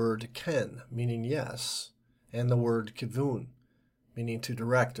from the word ken, meaning yes, and the word kivun, meaning to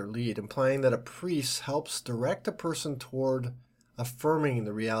direct or lead, implying that a priest helps direct a person toward affirming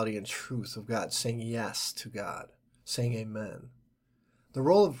the reality and truth of God, saying yes to God, saying amen. The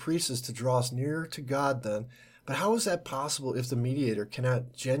role of a priest is to draw us nearer to God then, but how is that possible if the mediator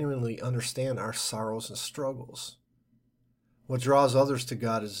cannot genuinely understand our sorrows and struggles? What draws others to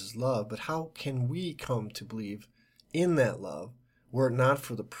God is his love, but how can we come to believe in that love were it not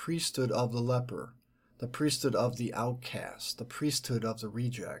for the priesthood of the leper, the priesthood of the outcast, the priesthood of the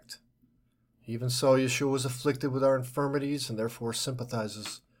reject? Even so, Yeshua was afflicted with our infirmities and therefore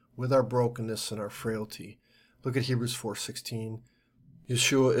sympathizes with our brokenness and our frailty. Look at Hebrews 4:16.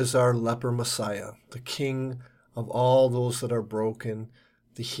 Yeshua is our leper Messiah, the King of all those that are broken,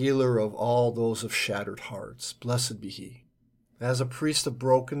 the healer of all those of shattered hearts. Blessed be he. As a priest of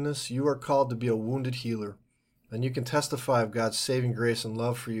brokenness, you are called to be a wounded healer, and you can testify of God's saving grace and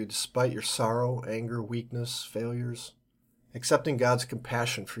love for you despite your sorrow, anger, weakness, failures. Accepting God's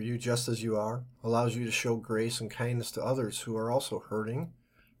compassion for you just as you are allows you to show grace and kindness to others who are also hurting,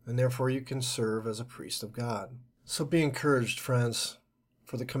 and therefore you can serve as a priest of God. So be encouraged, friends,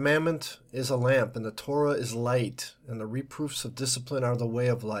 for the commandment is a lamp, and the Torah is light, and the reproofs of discipline are the way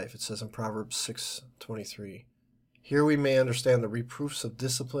of life, it says in Proverbs 6:23. Here we may understand the reproofs of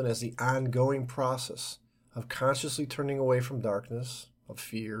discipline as the ongoing process of consciously turning away from darkness, of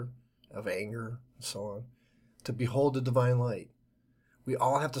fear, of anger, and so on, to behold the divine light. We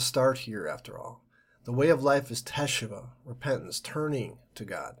all have to start here, after all. The way of life is teshuvah, repentance, turning to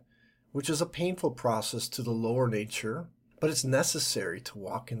God. which is a painful process to the lower nature, but it's necessary to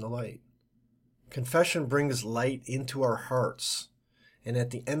walk in the light. Confession brings light into our hearts, and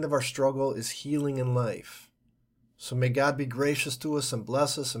at the end of our struggle is healing in life. So may God be gracious to us and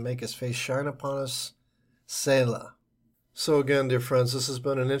bless us and make his face shine upon us. Selah. So again, dear friends, this has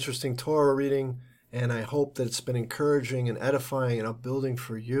been an interesting Torah reading, and I hope that it's been encouraging and edifying and upbuilding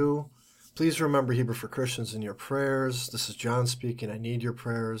for you. Please remember Hebrew for Christians in your prayers. This is John speaking. I need your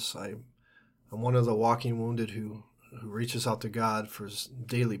prayers. I'm one of the walking wounded who reaches out to God for his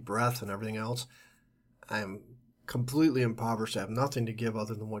daily breath and everything else. I'm completely impoverished. I have nothing to give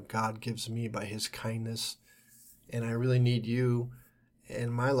other than what God gives me by his kindness. And I really need you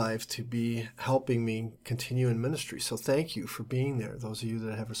in my life to be helping me continue in ministry. So thank you for being there. Those of you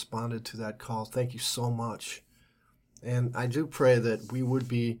that have responded to that call, thank you so much. And I do pray that we would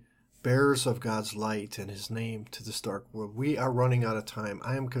be bearers of God's light and his name to this dark world. We are running out of time.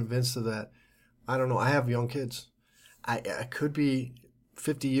 I am convinced of that. I don't know. I have young kids. I could be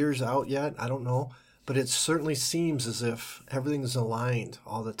 50 years out yet. I don't know. But it certainly seems as if everything is aligned.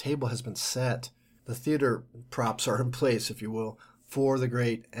 All the table has been set. The theater props are in place, if you will, for the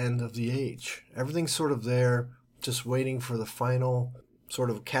great end of the age. Everything's sort of there, just waiting for the final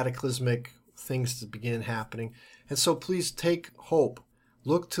sort of cataclysmic things to begin happening. And so please take hope.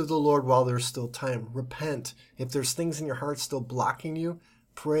 Look to the Lord while there's still time. Repent. If there's things in your heart still blocking you,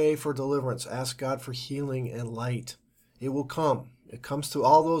 pray for deliverance. Ask God for healing and light. It will come. It comes to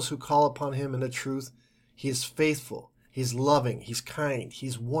all those who call upon him in the truth. He is faithful. He's loving. He's kind.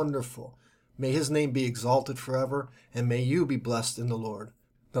 He's wonderful. May his name be exalted forever, and may you be blessed in the Lord.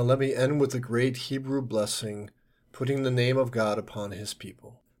 Now let me end with a great Hebrew blessing, putting the name of God upon his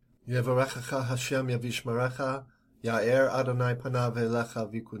people. Yevarechecha Hashem yavishmerecha, Ya'er Adonai panav elecha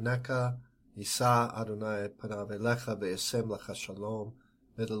vikuneka, Yisa Adonai panav elecha ve'esem lecha shalom.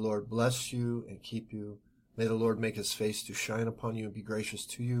 May the Lord bless you and keep you. May the Lord make his face to shine upon you and be gracious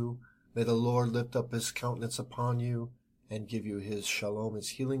to you. May the Lord lift up his countenance upon you and give you his shalom, his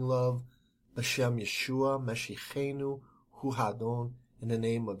healing love. B'Shem Yeshua Meshichenu Hu Hadon. In the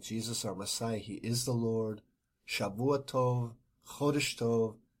name of Jesus our Messiah, he is the Lord. Shavua Tov, Chodesh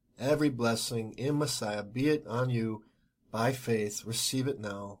Tov. Every blessing in Messiah, be it on you by faith. Receive it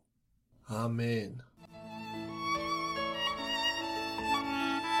now. Amen.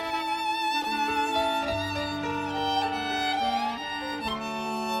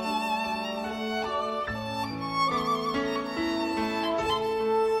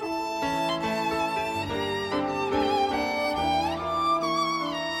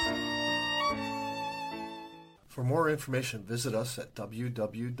 For more information, visit us at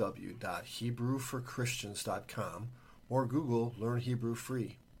www.hebrewforchristians.com or Google Learn Hebrew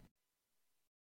Free.